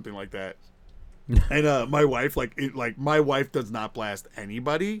life or something like that. And my wife, my wife does not blast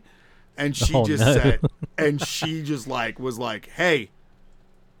anybody. And she said, and she just was like, hey,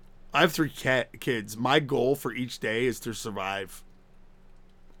 I have 3 kids. My goal for each day is to survive.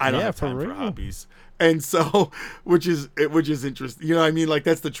 I don't have time for hobbies. And so, which is interesting. You know what I mean? Like,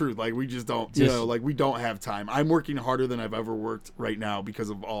 that's the truth. Like, we just don't, we don't have time. I'm working harder than I've ever worked right now because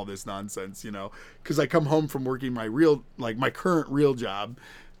of all this nonsense, because I come home from working my current real job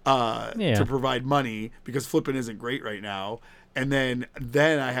to provide money because flipping isn't great right now. And then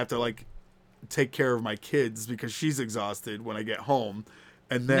I have to take care of my kids because she's exhausted when I get home.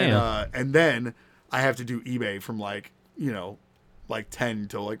 And then I have to do eBay from 10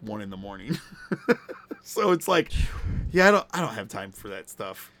 till 1 in the morning. So it's like, yeah, I don't have time for that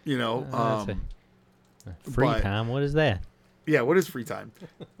stuff, free time. What is that? Yeah. What is free time?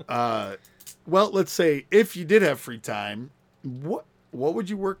 Well, let's say if you did have free time, what would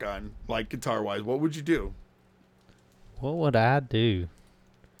you work on? Like guitar wise, what would you do? What would I do?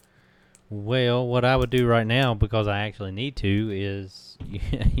 Well, what I would do right now, because I actually need to, is,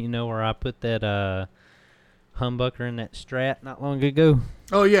 where I put that humbucker in that Strat not long ago.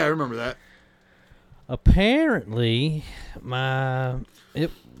 Oh yeah, I remember that. Apparently,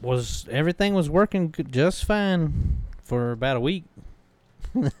 everything was working just fine for about a week,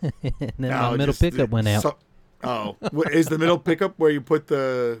 and then my middle pickup went out. Is the middle pickup where you put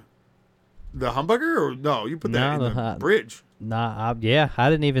the humbucker, or no? You put that in the bridge. I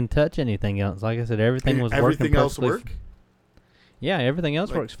didn't even touch anything else. Like I said, everything was working. Everything else work? Yeah, everything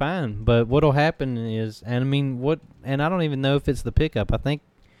else Like- works fine. But what'll happen is, and I mean, and I don't even know if it's the pickup. I think,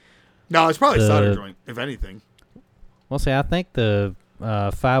 No, it's probably The- solder joint, if anything. well, see, I think the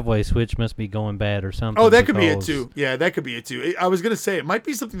 5-way switch must be going bad or something. Oh, that could be it because- too. Yeah, that could be it too. I was gonna say it might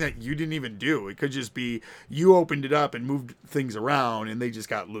be something that you didn't even do. It could just be you opened it up and moved things around, and they just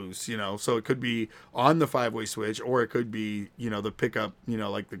got loose. So it could be on the 5-way switch, or it could be the pickup.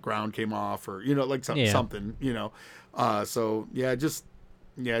 Like the ground came off, or like something. So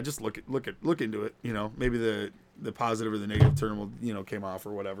just look into it. Maybe the positive or the negative terminal came off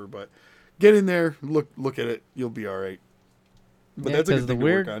or whatever. But get in there, look at it. You'll be all right. But Yeah, that's a 'cause good the thing to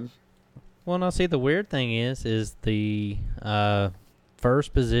weird- work on. Well, no, see, the weird thing is the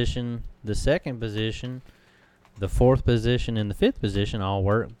first position, the second position, the fourth position, and the fifth position all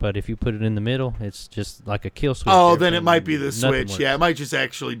work. But if you put it in the middle, it's just like a kill switch. Oh, then it Everything- might be the nothing switch. works. Yeah, it might just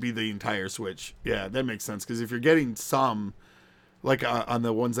actually be the entire switch. Yeah, that makes sense. Because if you're getting some, like on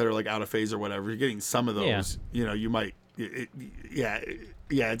the ones that are like out of phase or whatever, you're getting some of those. You might.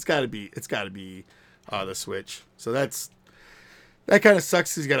 It's got to be. It's got to be the switch. So that kind of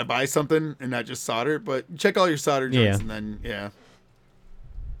sucks because you got to buy something and not just solder it. But check all your solder joints and then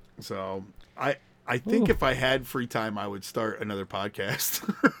So I think Ooh. if I had free time, I would start another podcast.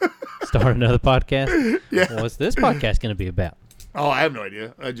 Start another podcast. Yeah. What's this podcast going to be about? Oh, I have no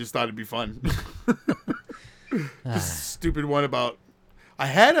idea. I just thought it'd be fun. Just a stupid one about. I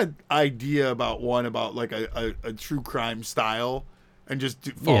had an idea about one about like a true crime style, and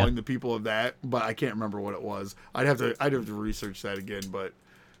just following the people of that, but I can't remember what it was. I'd have to research that again, but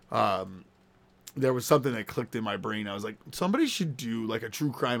there was something that clicked in my brain. I was like, somebody should do like a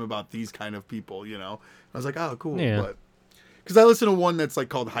true crime about these kind of people, I was like, oh, cool. Yeah. But because I listen to one that's like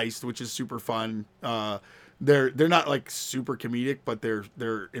called Heist, which is super fun. They're not like super comedic, but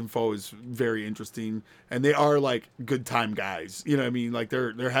their info is very interesting, and they are like good time guys. You know what I mean? Like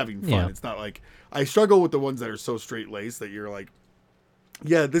they're having fun. Yeah. It's not like I struggle with the ones that are so straight laced that you're like,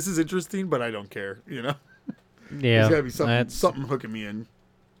 yeah, this is interesting, but I don't care. Yeah, There's gotta be something that's something hooking me in.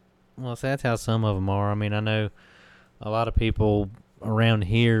 well, so that's how some of them are. I mean, I know a lot of people around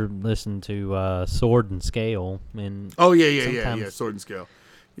here listen to Sword and Scale, and Oh yeah, sometimes- Sword and Scale.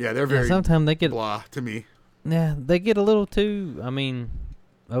 Yeah, they're very sometimes they get blah to me. they get a little too. I mean,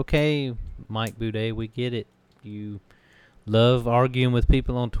 okay, Mike Boudet, we get it. You love arguing with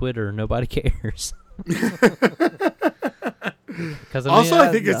people on Twitter. Nobody cares. Because Also, I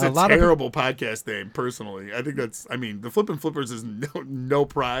think it's a lot of terrible podcast name. Personally, I think that's. I mean, the Flippin' Flippers is no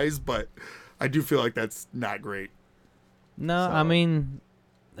prize, but I do feel like that's not great. No, So- I mean,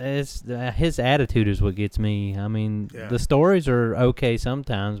 it's his attitude is what gets me. I mean, Yeah. the stories are okay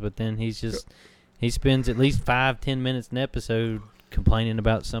sometimes, but then he spends at least 5-10 minutes an episode complaining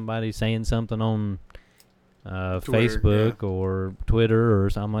about somebody saying something on Facebook or Twitter or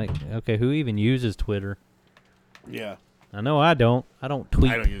something. Like, okay, who even uses Twitter? Yeah, I know I don't. I don't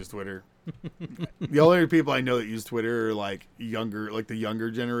tweet. I don't use Twitter. The only people I know that use Twitter are like the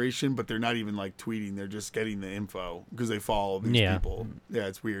younger generation, but they're not even like tweeting. They're just getting the info because they follow these Yeah. people. Yeah,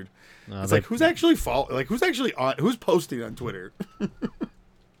 it's weird. It's they- like who's actually who's posting on Twitter?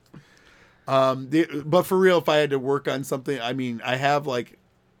 But for real, if I had to work on something, I mean,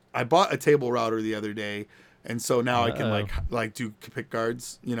 I bought a table router the other day, and so now I can like do pick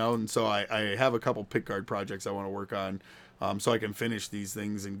guards, and so I have a couple pick guard projects I want to work on, so I can finish these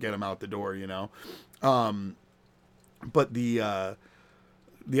things and get them out the door, But the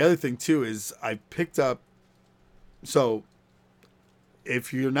other thing too is I picked up. So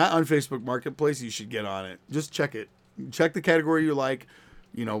if you're not on Facebook Marketplace, you should get on it. Just check it. Check the category you like.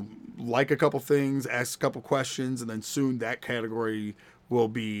 Like a couple things, ask a couple questions, and then soon that category will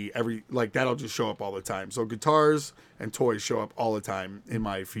be that'll just show up all the time. So guitars and toys show up all the time in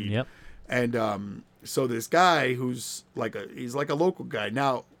my feed. Yep. And so this guy who's he's like a local guy.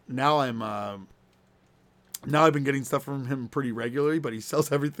 Now I've been getting stuff from him pretty regularly, but he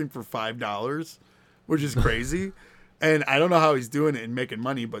sells everything for $5, which is crazy. And I don't know how he's doing it and making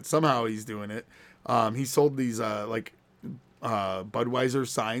money, but somehow he's doing it. He sold these Budweiser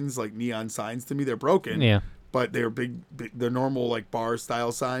signs, like neon signs to me. They're broken, Yeah. but they're big. They're normal like bar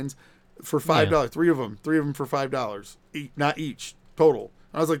style signs for $5. Yeah. Three of them for $5. Not each, total.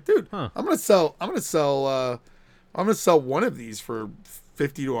 I was like, dude, Huh. I'm gonna sell one of these for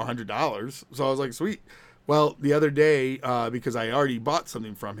 $50 to $100. So I was like, sweet. Well, the other day, because I already bought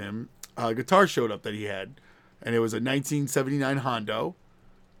something from him, a guitar showed up that he had, and it was a 1979 Hondo.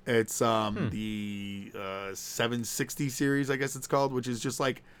 It's the 760 series, I guess it's called, which is just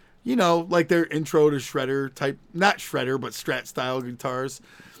like, like their intro to shredder type, not shredder, but Strat style guitars.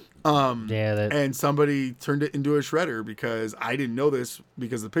 And somebody turned it into a shredder because I didn't know this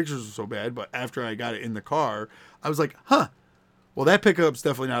because the pictures were so bad. But after I got it in the car, I was like, huh, well, that pickup's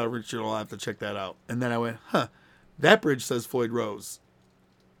definitely not original. I'll have to check that out. And then I went, huh, that bridge says Floyd Rose.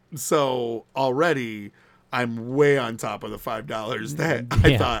 So already I'm way on top of the $5 that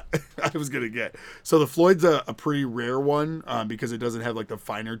I thought I was going to get. So the Floyd's a pretty rare one because it doesn't have like the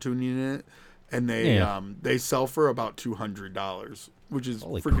finer tuning in it. And they sell for about $200, which is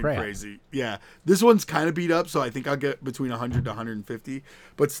freaking crazy. Yeah. This one's kind of beat up, so I think I'll get between 100 to 150.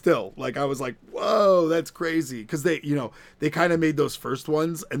 But still, like I was like, whoa, that's crazy. Because they kind of made those first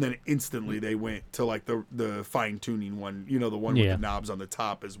ones, and then instantly they went to like the fine tuning one, the one with the knobs on the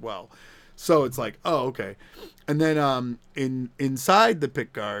top as well. So it's like, oh, okay. And then inside the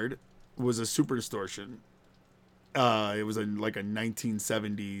pick guard was a super distortion. It was like a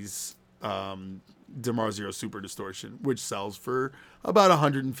 1970s DiMarzio super distortion, which sells for about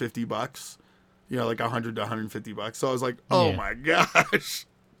 $150, like 100 to $150. So I was like, oh my gosh,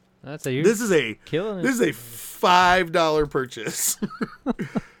 this is a $5 purchase.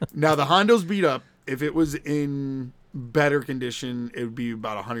 Now the Hondo's beat up. If it was in better condition, it would be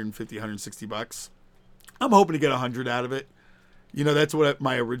about $150, $160. I'm hoping to get 100 out of it. That's what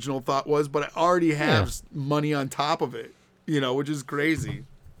my original thought was, but I already have money on top of it, which is crazy.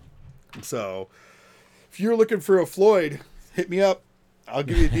 So, if you're looking for a Floyd, hit me up. I'll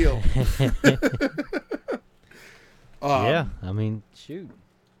give you a deal. I mean, shoot.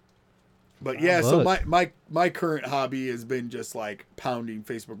 But yeah, so my current hobby has been just like pounding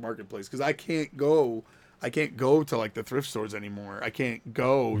Facebook Marketplace because I can't go to like the thrift stores anymore. I can't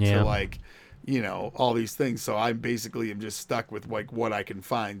go to like, all these things. So I basically am just stuck with like what I can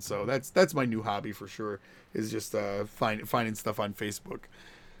find. So that's my new hobby for sure, is just finding stuff on Facebook.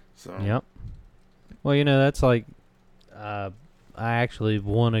 So. Yep. Well, that's like, I actually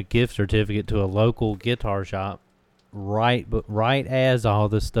won a gift certificate to a local guitar shop right as all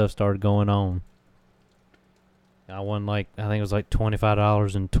this stuff started going on. I won I think it was like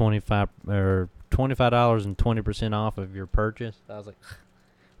 $25 and $25 and 20% off of your purchase. I was like,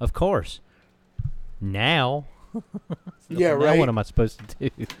 of course. Now, right. Now what am I supposed to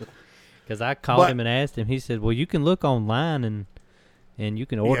do? Because I called him and asked him. He said, "Well, you can look online and you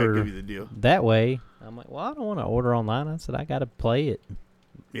can order give you the deal that way." I'm like, "Well, I don't want to order online." I said, "I got to play it."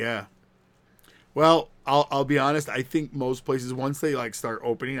 Yeah. Well, I'll be honest. I think most places, once they like start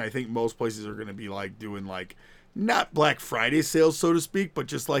opening, I think most places are going to be like doing like not Black Friday sales, so to speak, but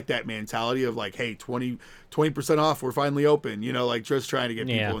just like that mentality of like, hey, 20% off. We're finally open. Like just trying to get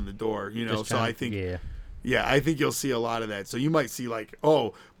people in the door. So I think. Yeah, I think you'll see a lot of that. So you might see like,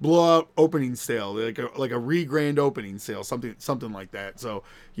 blowout opening sale, like a re-grand opening sale, something like that. So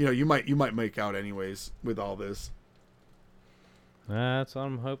you might make out anyways with all this. That's what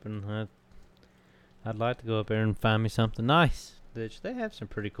I'm hoping. I'd like to go up there and find me something nice. They have some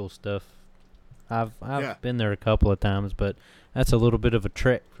pretty cool stuff. I've been there a couple of times, but that's a little bit of a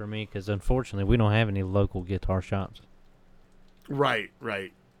trek for me because unfortunately we don't have any local guitar shops. Right.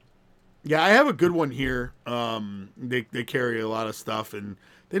 Yeah, I have a good one here. They carry a lot of stuff, and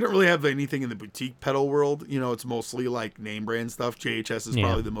they don't really have anything in the boutique pedal world. It's mostly like name brand stuff. JHS is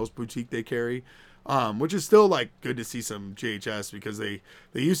probably the most boutique they carry, which is still like good to see some JHS because they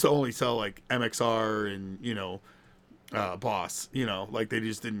used to only sell like MXR and Boss. Like they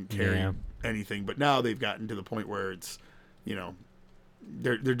just didn't carry anything. But now they've gotten to the point where it's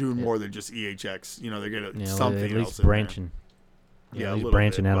they're doing more than just EHX. They're getting something at least else branching. Yeah,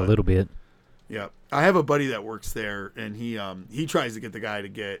 branching out a little bit. Yeah, I have a buddy that works there, and he tries to get the guy to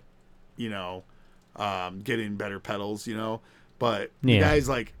get in better pedals, but the guy's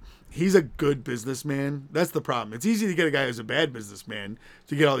like, he's a good businessman. That's the problem. It's easy to get a guy who's a bad businessman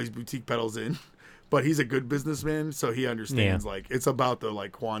to get all these boutique pedals in, but he's a good businessman, so he understands like it's about the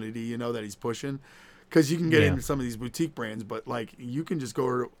like quantity, that he's pushing, because you can get into some of these boutique brands, but like you can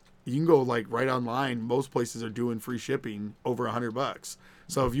go like right online. Most places are doing free shipping over $100.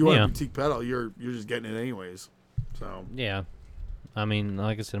 So if you want a boutique pedal, you're just getting it anyways. So yeah, I mean,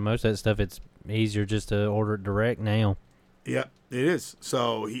 like I said, most of that stuff it's easier just to order it direct now. Yeah, it is.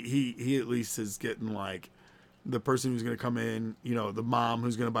 So he at least is getting like the person who's going to come in, the mom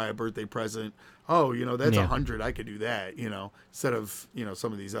who's going to buy a birthday present. Oh, that's $100. I could do that. Instead of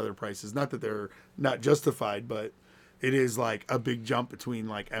some of these other prices. Not that they're not justified, but it is like a big jump between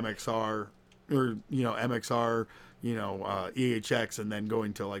like MXR or MXR, EHX, and then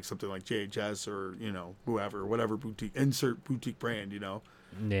going to like something like JHS or whatever boutique brand.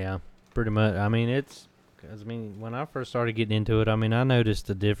 Yeah, pretty much. I mean, when I first started getting into it, I mean, I noticed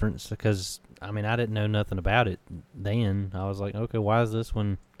the difference because I didn't know nothing about it then. I was like, okay, why is this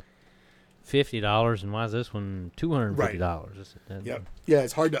one $50, and why is this one $250? Yep. Yeah,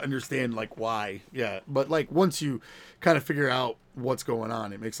 it's hard to understand like why. Yeah, but like once you kind of figure out what's going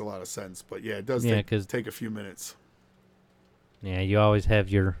on, it makes a lot of sense. But yeah, it does take a few minutes. Yeah, you always have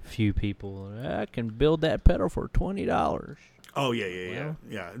your few people. I can build that pedal for $20. Oh yeah.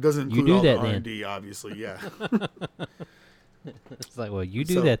 It doesn't You include do all that the then. R&D, obviously. Yeah. It's like, well, you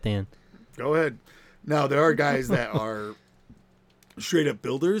do that then. Go ahead. Now there are guys that are straight up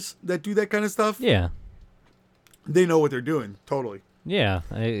builders that do that kind of stuff. Yeah. They know what they're doing, totally. Yeah,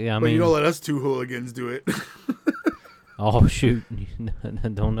 I But mean, you don't let us two hooligans do it. oh shoot,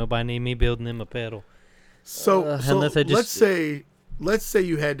 don't nobody need me building them a pedal. So unless I just- let's say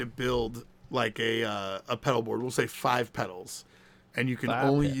you had to build like a pedal board. We'll say 5 pedals, and you can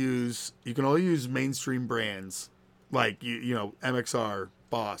only use mainstream brands like you know MXR,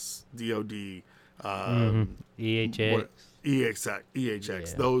 Boss, DOD, EHX. EHX,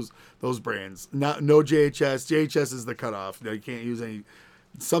 Yeah. those brands. No JHS. JHS is the cutoff. No, you can't use any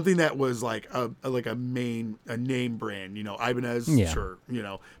something that was like a name brand. You know, Ibanez, sure. You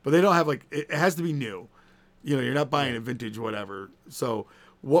know, but they don't have like it has to be new. You know, you're not buying a vintage whatever. So,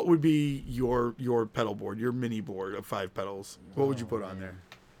 what would be your pedal board, your mini board of 5 pedals? What would you put on there?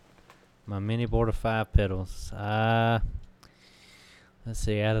 My mini board of 5 pedals. Let's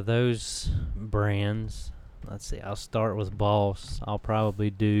see. Out of those brands. Let's see. I'll start with Boss. I'll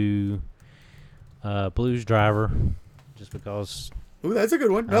probably do Blues Driver, just because. Ooh, that's a good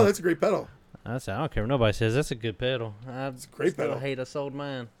one. No, that's a great pedal. I don't care what nobody says. That's a good pedal. It's a great pedal. I hate I sold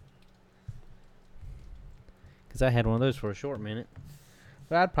mine because I had one of those for a short minute.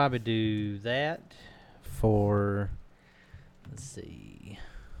 But I'd probably do that for. Let's see.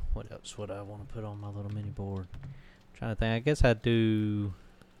 What else would I want to put on my little mini board? I'm trying to think. I guess I'd do.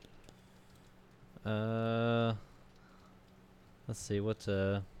 Let's see,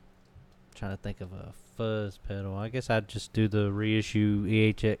 trying to think of a fuzz pedal. I guess I'd just do the reissue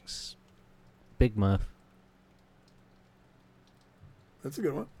EHX Big Muff. That's a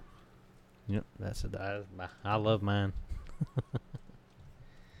good one. Yep, I love mine.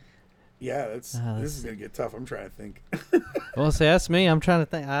 Yeah, this is gonna get tough. I'm trying to think. Well, see, that's me. I'm trying to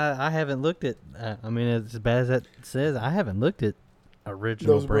think. I haven't looked at. I mean, as bad as that says, I haven't looked at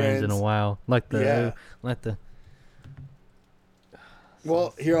original Those brands in a brands. while. Like the.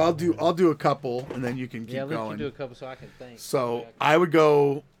 Well, here I'll do a couple, and then you can keep let going. you do a couple so I can think. So I would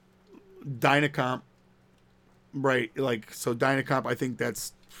go Dynacomp, right? Like so, Dynacomp. I think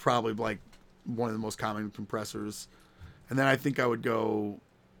that's probably like one of the most common compressors, and then I think I would go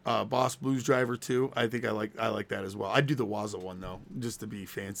Boss Blues Driver too. I think I like that as well. I'd do the Waza one though, just to be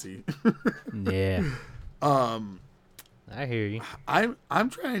fancy. Yeah. I hear you. I'm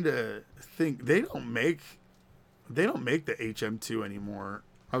trying to think. They don't make the HM2 anymore.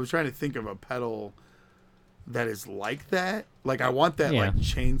 I was trying to think of a pedal that is like that. Like I want that like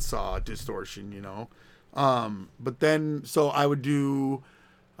chainsaw distortion, you know. But then so I would do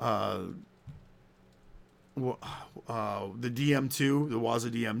the DM2, the Waza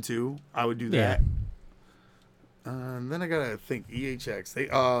DM2. I would do that. And then I gotta think EHX.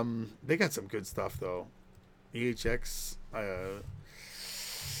 They got some good stuff though. EHX.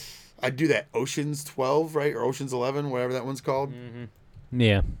 I'd do that Oceans 12, right? Or Oceans 11, whatever that one's called. Mm-hmm.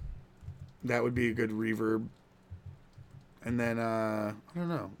 Yeah. That would be a good reverb. And then I don't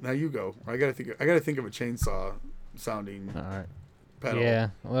know. Now you go. I gotta think of a chainsaw sounding All right. pedal. Yeah.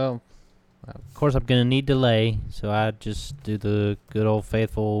 Well, of course I'm gonna need delay, so I just do the good old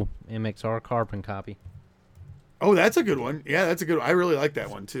faithful MXR carbon copy. Oh, that's a good one. Yeah, that's a good one. I really like that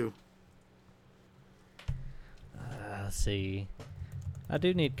one too. Let's see. I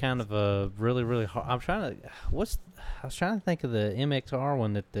do need kind of a really, really hard. I was trying to think of the MXR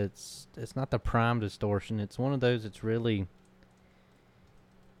one it's not the prime distortion. It's one of those. It's really.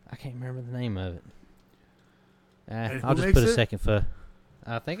 I can't remember the name of it. I'll just put a second for.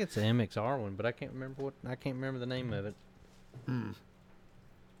 I think it's an MXR one, but I can't remember the name of it.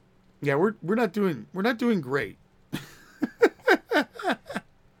 Yeah, we're not doing great.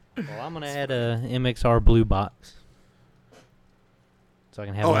 Well, I'm gonna add a MXR blue box. So I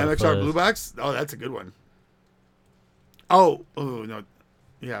can have MXR Blue Box? Oh, that's a good one. Oh no.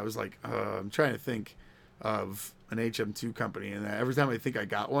 Yeah, I was like, I'm trying to think of an HM2 company, and every time I think I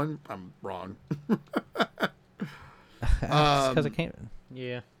got one, I'm wrong. Because I can't.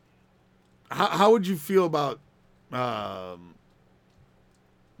 Yeah. How would you feel about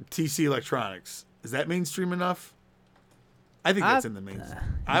TC Electronics? Is that mainstream enough? I think that's in the mainstream.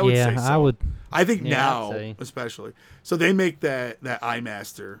 I would say so. I would. I think Yeah, now, I'd say. especially. So they make that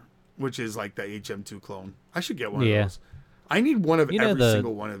iMaster, which is like the HM2 clone. I should get one of those. I need one of You know every the-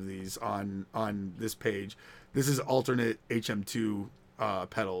 single one of these on this page. This is alternate HM2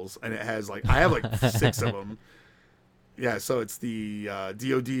 pedals, and it has like I have like 6 of them. Yeah, so it's the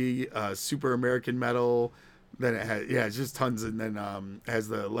DoD Super American Metal. Then it has it's just tons, and then it has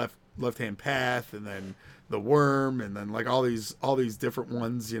the left hand path, and then the worm, and then like all these different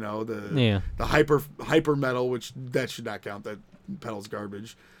ones. You know, the hyper metal, which that should not count. That pedal's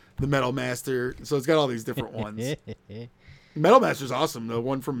garbage. The Metal Master. So it's got all these different ones. Metal Master's awesome. The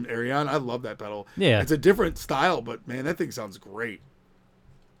one from Arion, I love that pedal. Yeah. It's a different style, but man, that thing sounds great.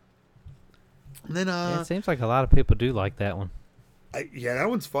 And then it seems like a lot of people do like that one. that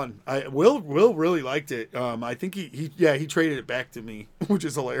one's fun. Will really liked it. I think he traded it back to me, which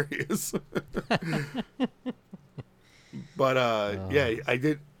is hilarious. But I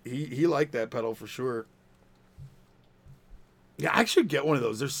did. He liked that pedal for sure. Yeah, I should get one of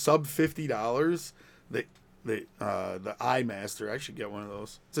those. They're sub $50. The Eye Master. I should get one of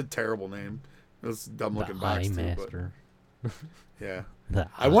those. It's a terrible name. It's a dumb looking box too. Master. But yeah.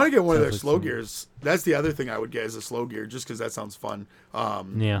 I want to get one of their slow gears. That's the other thing I would get is a slow gear, just because that sounds fun.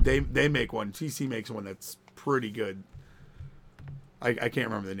 They make one. TC makes one that's pretty good. I can't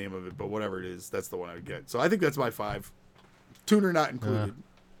remember the name of it, but whatever it is, that's the one I would get. So I think that's my 5. Tuner not included.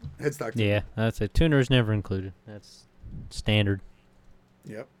 Headstock tuner. Yeah, that's a tuner's never included. That's standard.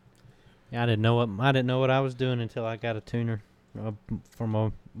 Yep. Yeah, I didn't know what I was doing until I got a tuner for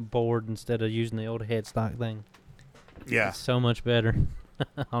my board instead of using the old headstock thing. Yeah. It's so much better.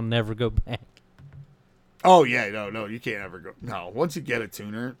 I'll never go back. Oh yeah, no, you can't ever go. No, once you get a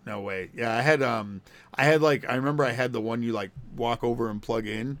tuner, no way. Yeah, I remember I had the one you like walk over and plug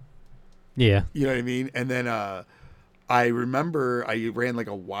in. Yeah. You know what I mean? And then I remember I ran like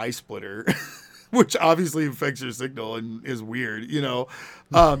a Y splitter, which obviously affects your signal and is weird, you know,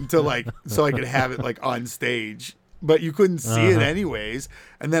 to like so I could have it like on stage. But you couldn't see it anyways.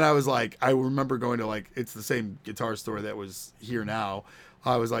 And then I was like, I remember going to like, it's the same guitar store that was here now.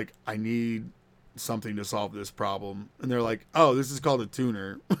 I was like, I need something to solve this problem. And they're like, oh, this is called a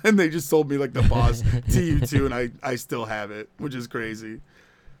tuner. And they just sold me like the Boss TU2, and I still have it, which is crazy.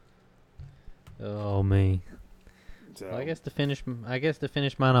 Oh, me. So. Well, I guess to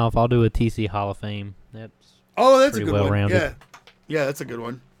finish mine off, I'll do a TC Hall of Fame. That's a good one. Well-rounded. Yeah, that's a good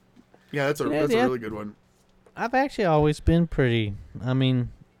one. Yeah, that's a really good one. I've actually always been pretty. I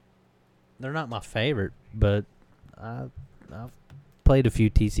mean, they're not my favorite, but I've played a few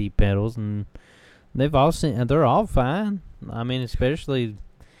TC pedals, and they're all fine. I mean, especially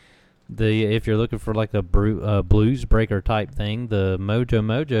if you're looking for like a blues breaker type thing, the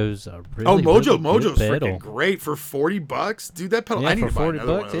Mojo's a really Mojo's good pedal. Freaking great for $40, dude. That pedal, Yeah, I need for to buy $40,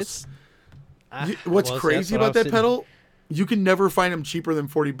 another one of those. What's crazy about that pedal? You can never find them cheaper than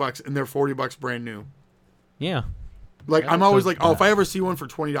 $40, and they're $40 brand new. Yeah. Like I'm always like, if I ever see one for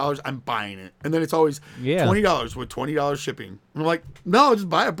 $20, I'm buying it, and then it's always $20 with $20 shipping. I'm like, no, just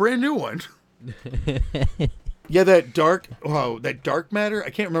buy a brand new one. Yeah, that dark matter. I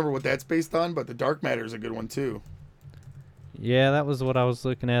can't remember what that's based on, but the dark matter is a good one too. Yeah, that was what I was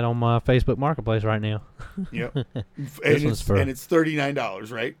looking at on my Facebook Marketplace right now. Yep, and it's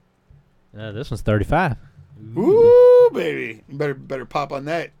 $39, right? This one's $35. Ooh, baby, better pop on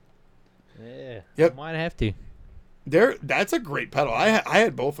that. Yeah. Yep. I might have to. That's a great pedal. I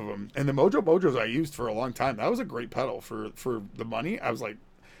had both of them, and the Mojos I used for a long time. That was a great pedal for the money. I was like,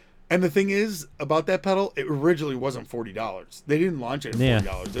 and the thing is about that pedal, it originally wasn't $40. They didn't launch it at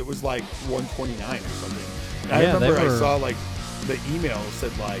 $40. It was like $129 or something. And I remember I saw like the email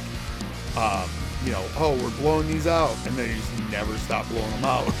said like, we're blowing these out, and they just never stopped blowing them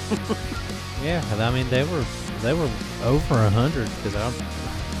out. Yeah, I mean they were over 100 because I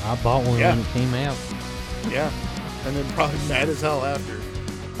bought one when it came out. Yeah, and then probably mad as hell after.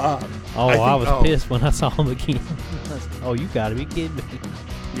 I was pissed when I saw them again. Oh, you gotta be kidding me.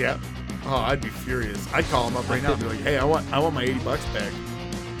 Yeah. Oh, I'd be furious. I'd call them up right now and be like, hey, I want my $80 back.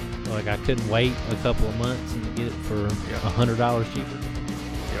 Like I couldn't wait a couple of months and get it for $100 cheaper.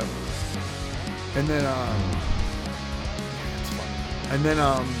 Yep. And then it's funny. And then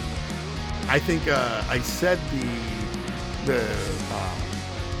I think I said the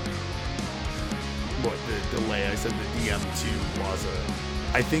delay. I said the DM2 was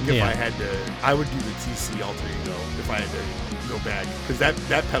I think if I had to, I would do the TC alter ego if I had to go back, because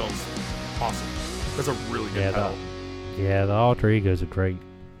that pedal's awesome. That's a really good pedal. The alter egos are great.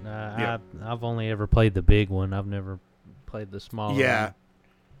 I've only ever played the big one. I've never played the smaller one.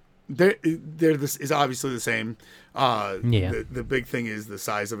 This is obviously the same. The big thing is the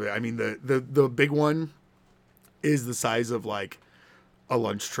size of it. I mean, the big one is the size of like a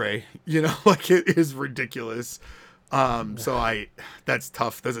lunch tray. You know, like it is ridiculous. So that's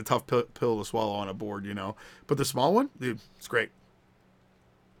tough. That's a tough pill to swallow on a board, you know. But the small one, dude, it's great.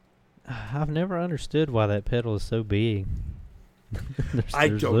 I've never understood why that pedal is so big. I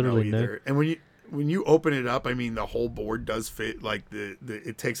don't know either. And when you open it up, I mean, the whole board does fit. Like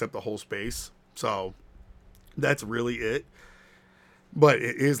it takes up the whole space. So that's really it. But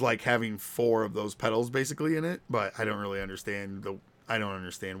it is like having 4 of those pedals basically in it. But I don't really understand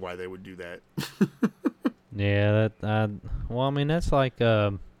why they would do that. Yeah, well, I mean, that's like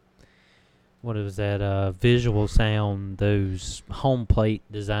what was that? Visual Sound, those home plate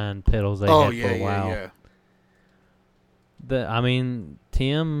design pedals they had for a while. Yeah. I mean,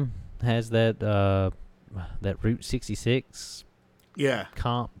 Tim has that Route 66. Yeah.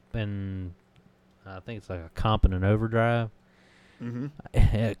 Comp, and I think it's like a comp and an overdrive.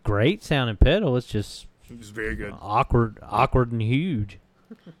 Mm-hmm. Great sounding pedal. It's just It's very good. Awkward and huge.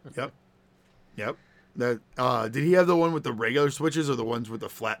 Yep. That did he have the one with the regular switches or the ones with the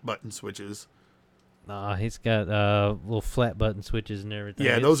flat button switches? He's got little flat button switches and everything.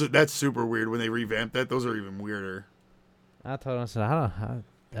 Yeah, that's super weird when they revamped that. Those are even weirder. I told him, I said,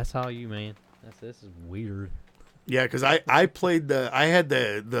 that's all you, man. This is weird. Yeah, because I had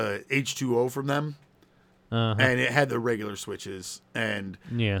the H2O from them. And it had the regular switches, and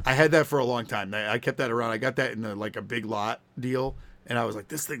I had that for a long time. I kept that around. I got that in a big lot deal, and I was like,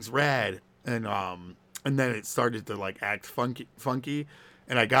 "This thing's rad." And then it started to like act funky,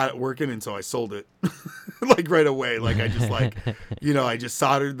 and I got it working, and so I sold it like right away. Like I just I just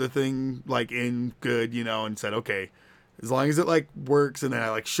soldered the thing like in good, and said, "Okay, as long as it like works." And then I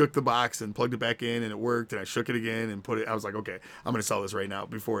like shook the box and plugged it back in, and it worked. And I shook it again and put it. I was like, "Okay, I'm gonna sell this right now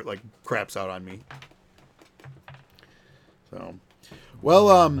before it like craps out on me." So,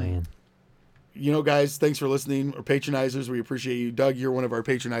 well, man. Guys, thanks for listening. Our patronizers, we appreciate you. Doug, you're one of our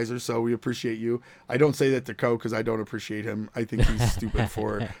patronizers, so we appreciate you. I don't say that to Co because I don't appreciate him. I think he's stupid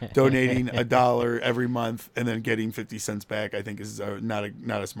for donating $1 every month and then getting 50 cents back. I think is not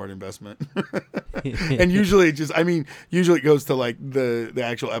a smart investment. And usually it goes to like the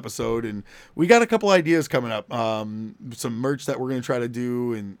actual episode. And we got a couple ideas coming up. Some merch that we're going to try to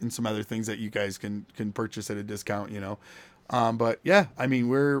do and some other things that you guys can purchase at a discount, But yeah, I mean,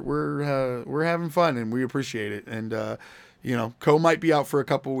 we're having fun and we appreciate it. And, Co might be out for a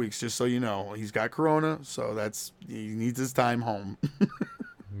couple weeks, just so you know. He's got corona, so he needs his time home.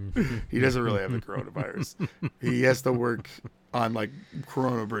 He doesn't really have the coronavirus. He has to work on like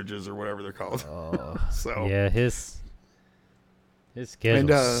corona bridges or whatever they're called. So yeah, his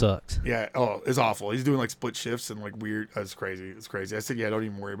schedule sucks. Yeah. Oh, it's awful. He's doing like split shifts and like weird. It's crazy. I said, yeah, don't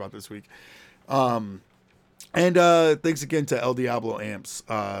even worry about this week. And thanks again to El Diablo Amps.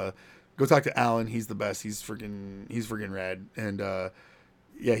 Go talk to Alan. He's the best. He's freaking rad. And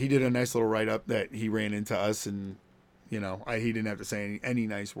he did a nice little write up that he ran into us, and he didn't have to say any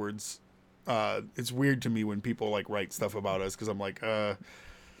nice words. It's weird to me when people like write stuff about us because I'm like,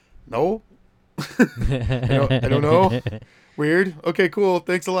 no, I don't know. Weird. Okay, cool.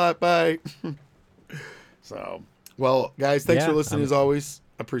 Thanks a lot. Bye. So, well, guys, thanks for listening as always.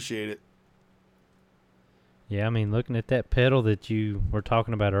 Appreciate it. Yeah, I mean, looking at that pedal that you were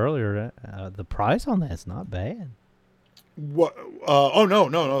talking about earlier, the price on that's not bad. What? Oh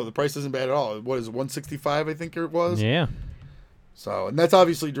no, the price isn't bad at all. What is it, $165? I think it was. Yeah. So, and that's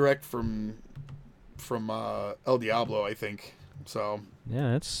obviously direct from El Diablo, I think. So.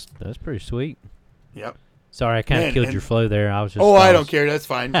 Yeah, that's pretty sweet. Yep. Sorry, I kind of killed your flow there. I was just. I don't care. That's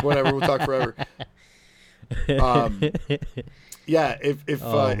fine. Whatever. We'll talk forever. Yeah, if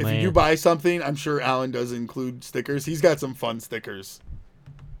you do buy something, I'm sure Alan does include stickers. He's got some fun stickers.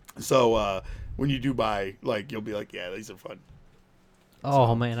 So when you do buy, like, you'll be like, yeah, these are fun.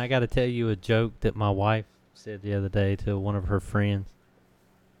 Oh, man, I got to tell you a joke that my wife said the other day to one of her friends.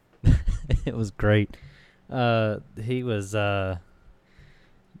 It was great. He was,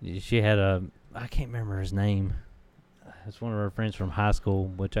 she had I can't remember his name. It's one of her friends from high school,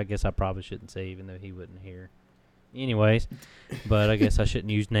 which I guess I probably shouldn't say, even though he wouldn't hear. Anyways, but I guess I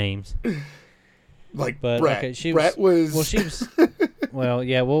shouldn't use names. Like Brad. Okay, Brad was. Well, she was. Well,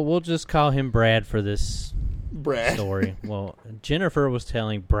 yeah. We'll just call him Brad for this story. Well, Jennifer was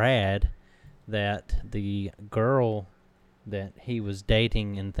telling Brad that the girl that he was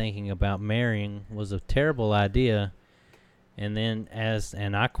dating and thinking about marrying was a terrible idea. And then,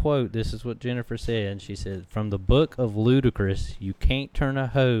 and I quote, this is what Jennifer said. She said, "From the book of Ludicrous, you can't turn a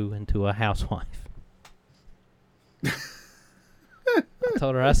hoe into a housewife." I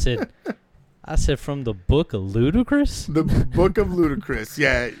told her, I said, from the book of Ludacris? The book of Ludacris,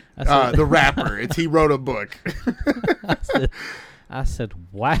 yeah. The rapper. He wrote a book. I said,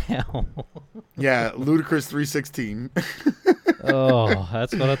 wow. Yeah, Ludacris 316. Oh,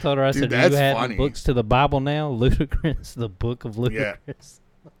 that's what I told her. I Dude, said, do that's you add funny. books to the Bible now? Ludacris, the book of Yeah. Ludacris.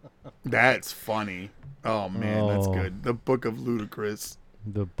 That's funny. Oh man, that's Oh. good. The Book of Ludacris.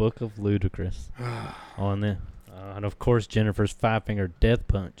 The book of Ludacris. On the and of course Jennifer's 5-finger death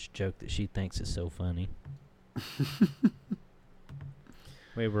punch joke that she thinks is so funny.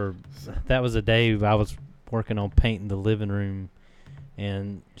 That was a day I was working on painting the living room,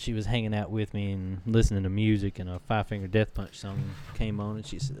 and she was hanging out with me and listening to music, and a 5-finger death punch song came on, and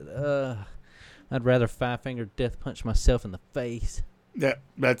she said, I'd rather 5-finger death punch myself in the face. Yeah,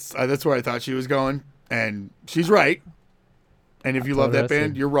 that's where I thought she was going, and she's right. And if you love that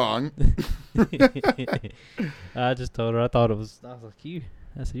band, you're wrong. I just told her I was like,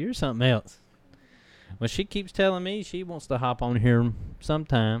 I said, you're something else. Well, she keeps telling me she wants to hop on here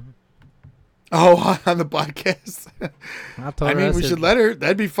sometime. Oh, on the podcast. I told her, we should let her.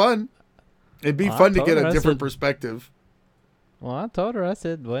 That'd be fun. It'd be fun to get a different perspective. Well, I told her, I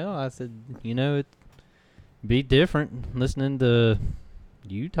said, it'd be different listening to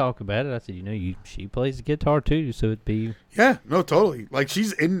you talk about it. I said, she plays the guitar too, so it'd be. Yeah, no, totally. Like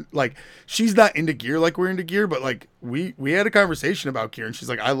she's not into gear like we're into gear, but like we had a conversation about gear, and she's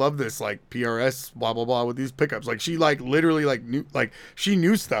like, I love this like PRS blah blah blah with these pickups. Like she like literally like knew, like she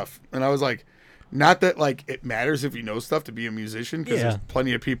knew stuff, and I was like, not that like it matters if you know stuff to be a musician, because there's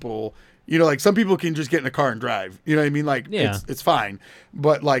plenty of people. Like some people can just get in a car and drive. You know what I mean? Like it's fine,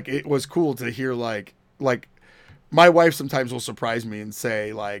 but like it was cool to hear like. My wife sometimes will surprise me and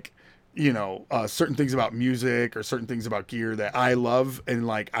say like, certain things about music or certain things about gear that I love. And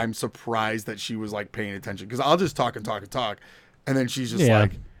like, I'm surprised that she was like paying attention, because I'll just talk and talk and talk. And then she's just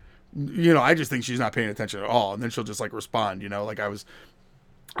like, I just think she's not paying attention at all. And then she'll just like respond, like I was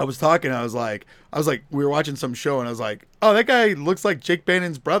talking, I was like, we were watching some show and I was like, oh, that guy looks like Jake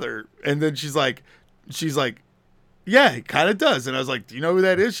Bannon's brother. And then she's like, yeah, he kind of does. And I was like, do you know who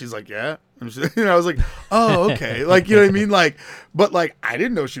that is? She's like, yeah. And I was like, oh, okay. Like, you know what I mean? Like, but like, I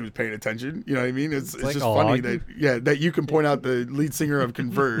didn't know she was paying attention. You know what I mean? It's like, just funny that you can point out the lead singer of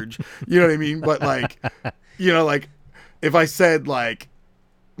Converge. You know what I mean? But like, like if I said she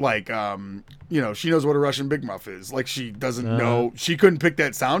knows what a Russian Big Muff is. Like she doesn't know. She couldn't pick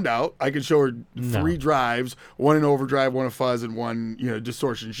that sound out. I could show her 3 drives, one in overdrive, one in fuzz, and one,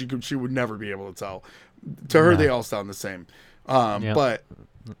 distortion. She would never be able to tell. To her, they all sound the same.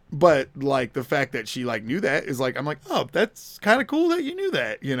 But like the fact that she like knew that is like, I'm like, oh, that's kind of cool that you knew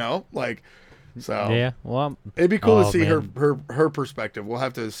that, like, so yeah. Well, it'd be cool to see her perspective. We'll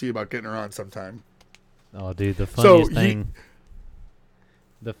have to see about getting her on sometime. Oh, dude, the funniest thing.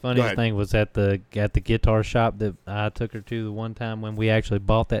 The funniest thing was at the guitar shop that I took her to the one time when we actually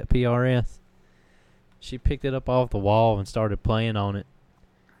bought that PRS. She picked it up off the wall and started playing on it,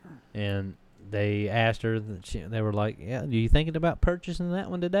 and they asked her, they were like, yeah, are you thinking about purchasing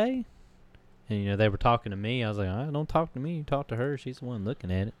that one today? And, they were talking to me. I was like, don't talk to me. You talk to her. She's the one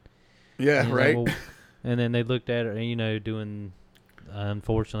looking at it. Yeah, right. Like, well, and then they looked at her, doing,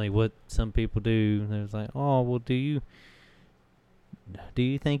 unfortunately, what some people do. They was like, oh, well, do you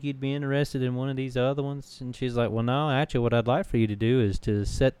think you'd be interested in one of these other ones? And she's like, well, no, actually, what I'd like for you to do is to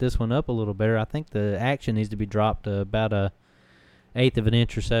set this one up a little better. I think the action needs to be dropped about a 1/8 of an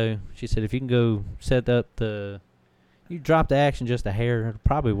inch or so. She said, if you can go set up you drop the action just a hair, it'll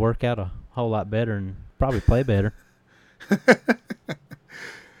probably work out a whole lot better and probably play better.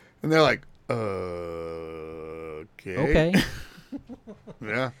 And they're like, okay. Okay.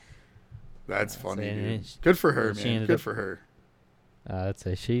 Yeah. That's funny, dude. Good for her, man. Good for her. I'd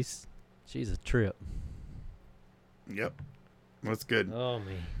say she's a trip. Yep. That's good. Oh,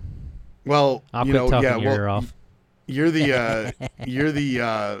 me. Well, I'll quit talking your ear off. You're the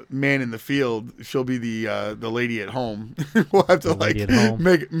man in the field. She'll be the lady at home. We'll have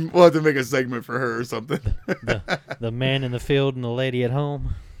to make a segment for her or something. the man in the field and the lady at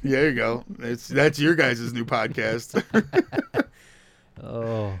home. Yeah, there you go. That's your guys' new podcast.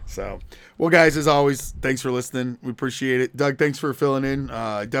 Oh. So, well, guys, as always, thanks for listening. We appreciate it. Doug, thanks for filling in.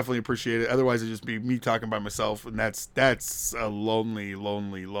 Definitely appreciate it. Otherwise, it'd just be me talking by myself, and that's a lonely,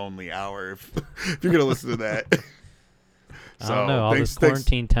 lonely, lonely hour if you're gonna listen to that. So, I don't know. All this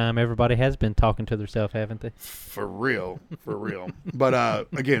quarantine time, everybody has been talking to themselves, haven't they? For real. But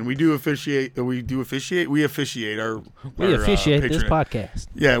again, we officiate this podcast.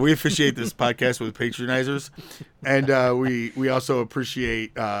 Yeah, we officiate this podcast with patronizers, and we also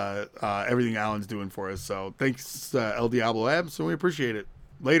appreciate everything Alan's doing for us. So thanks, El Diablo Abs, and we appreciate it.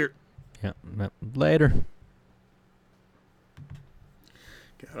 Later. Yeah, later.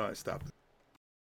 Okay, how do I stop it?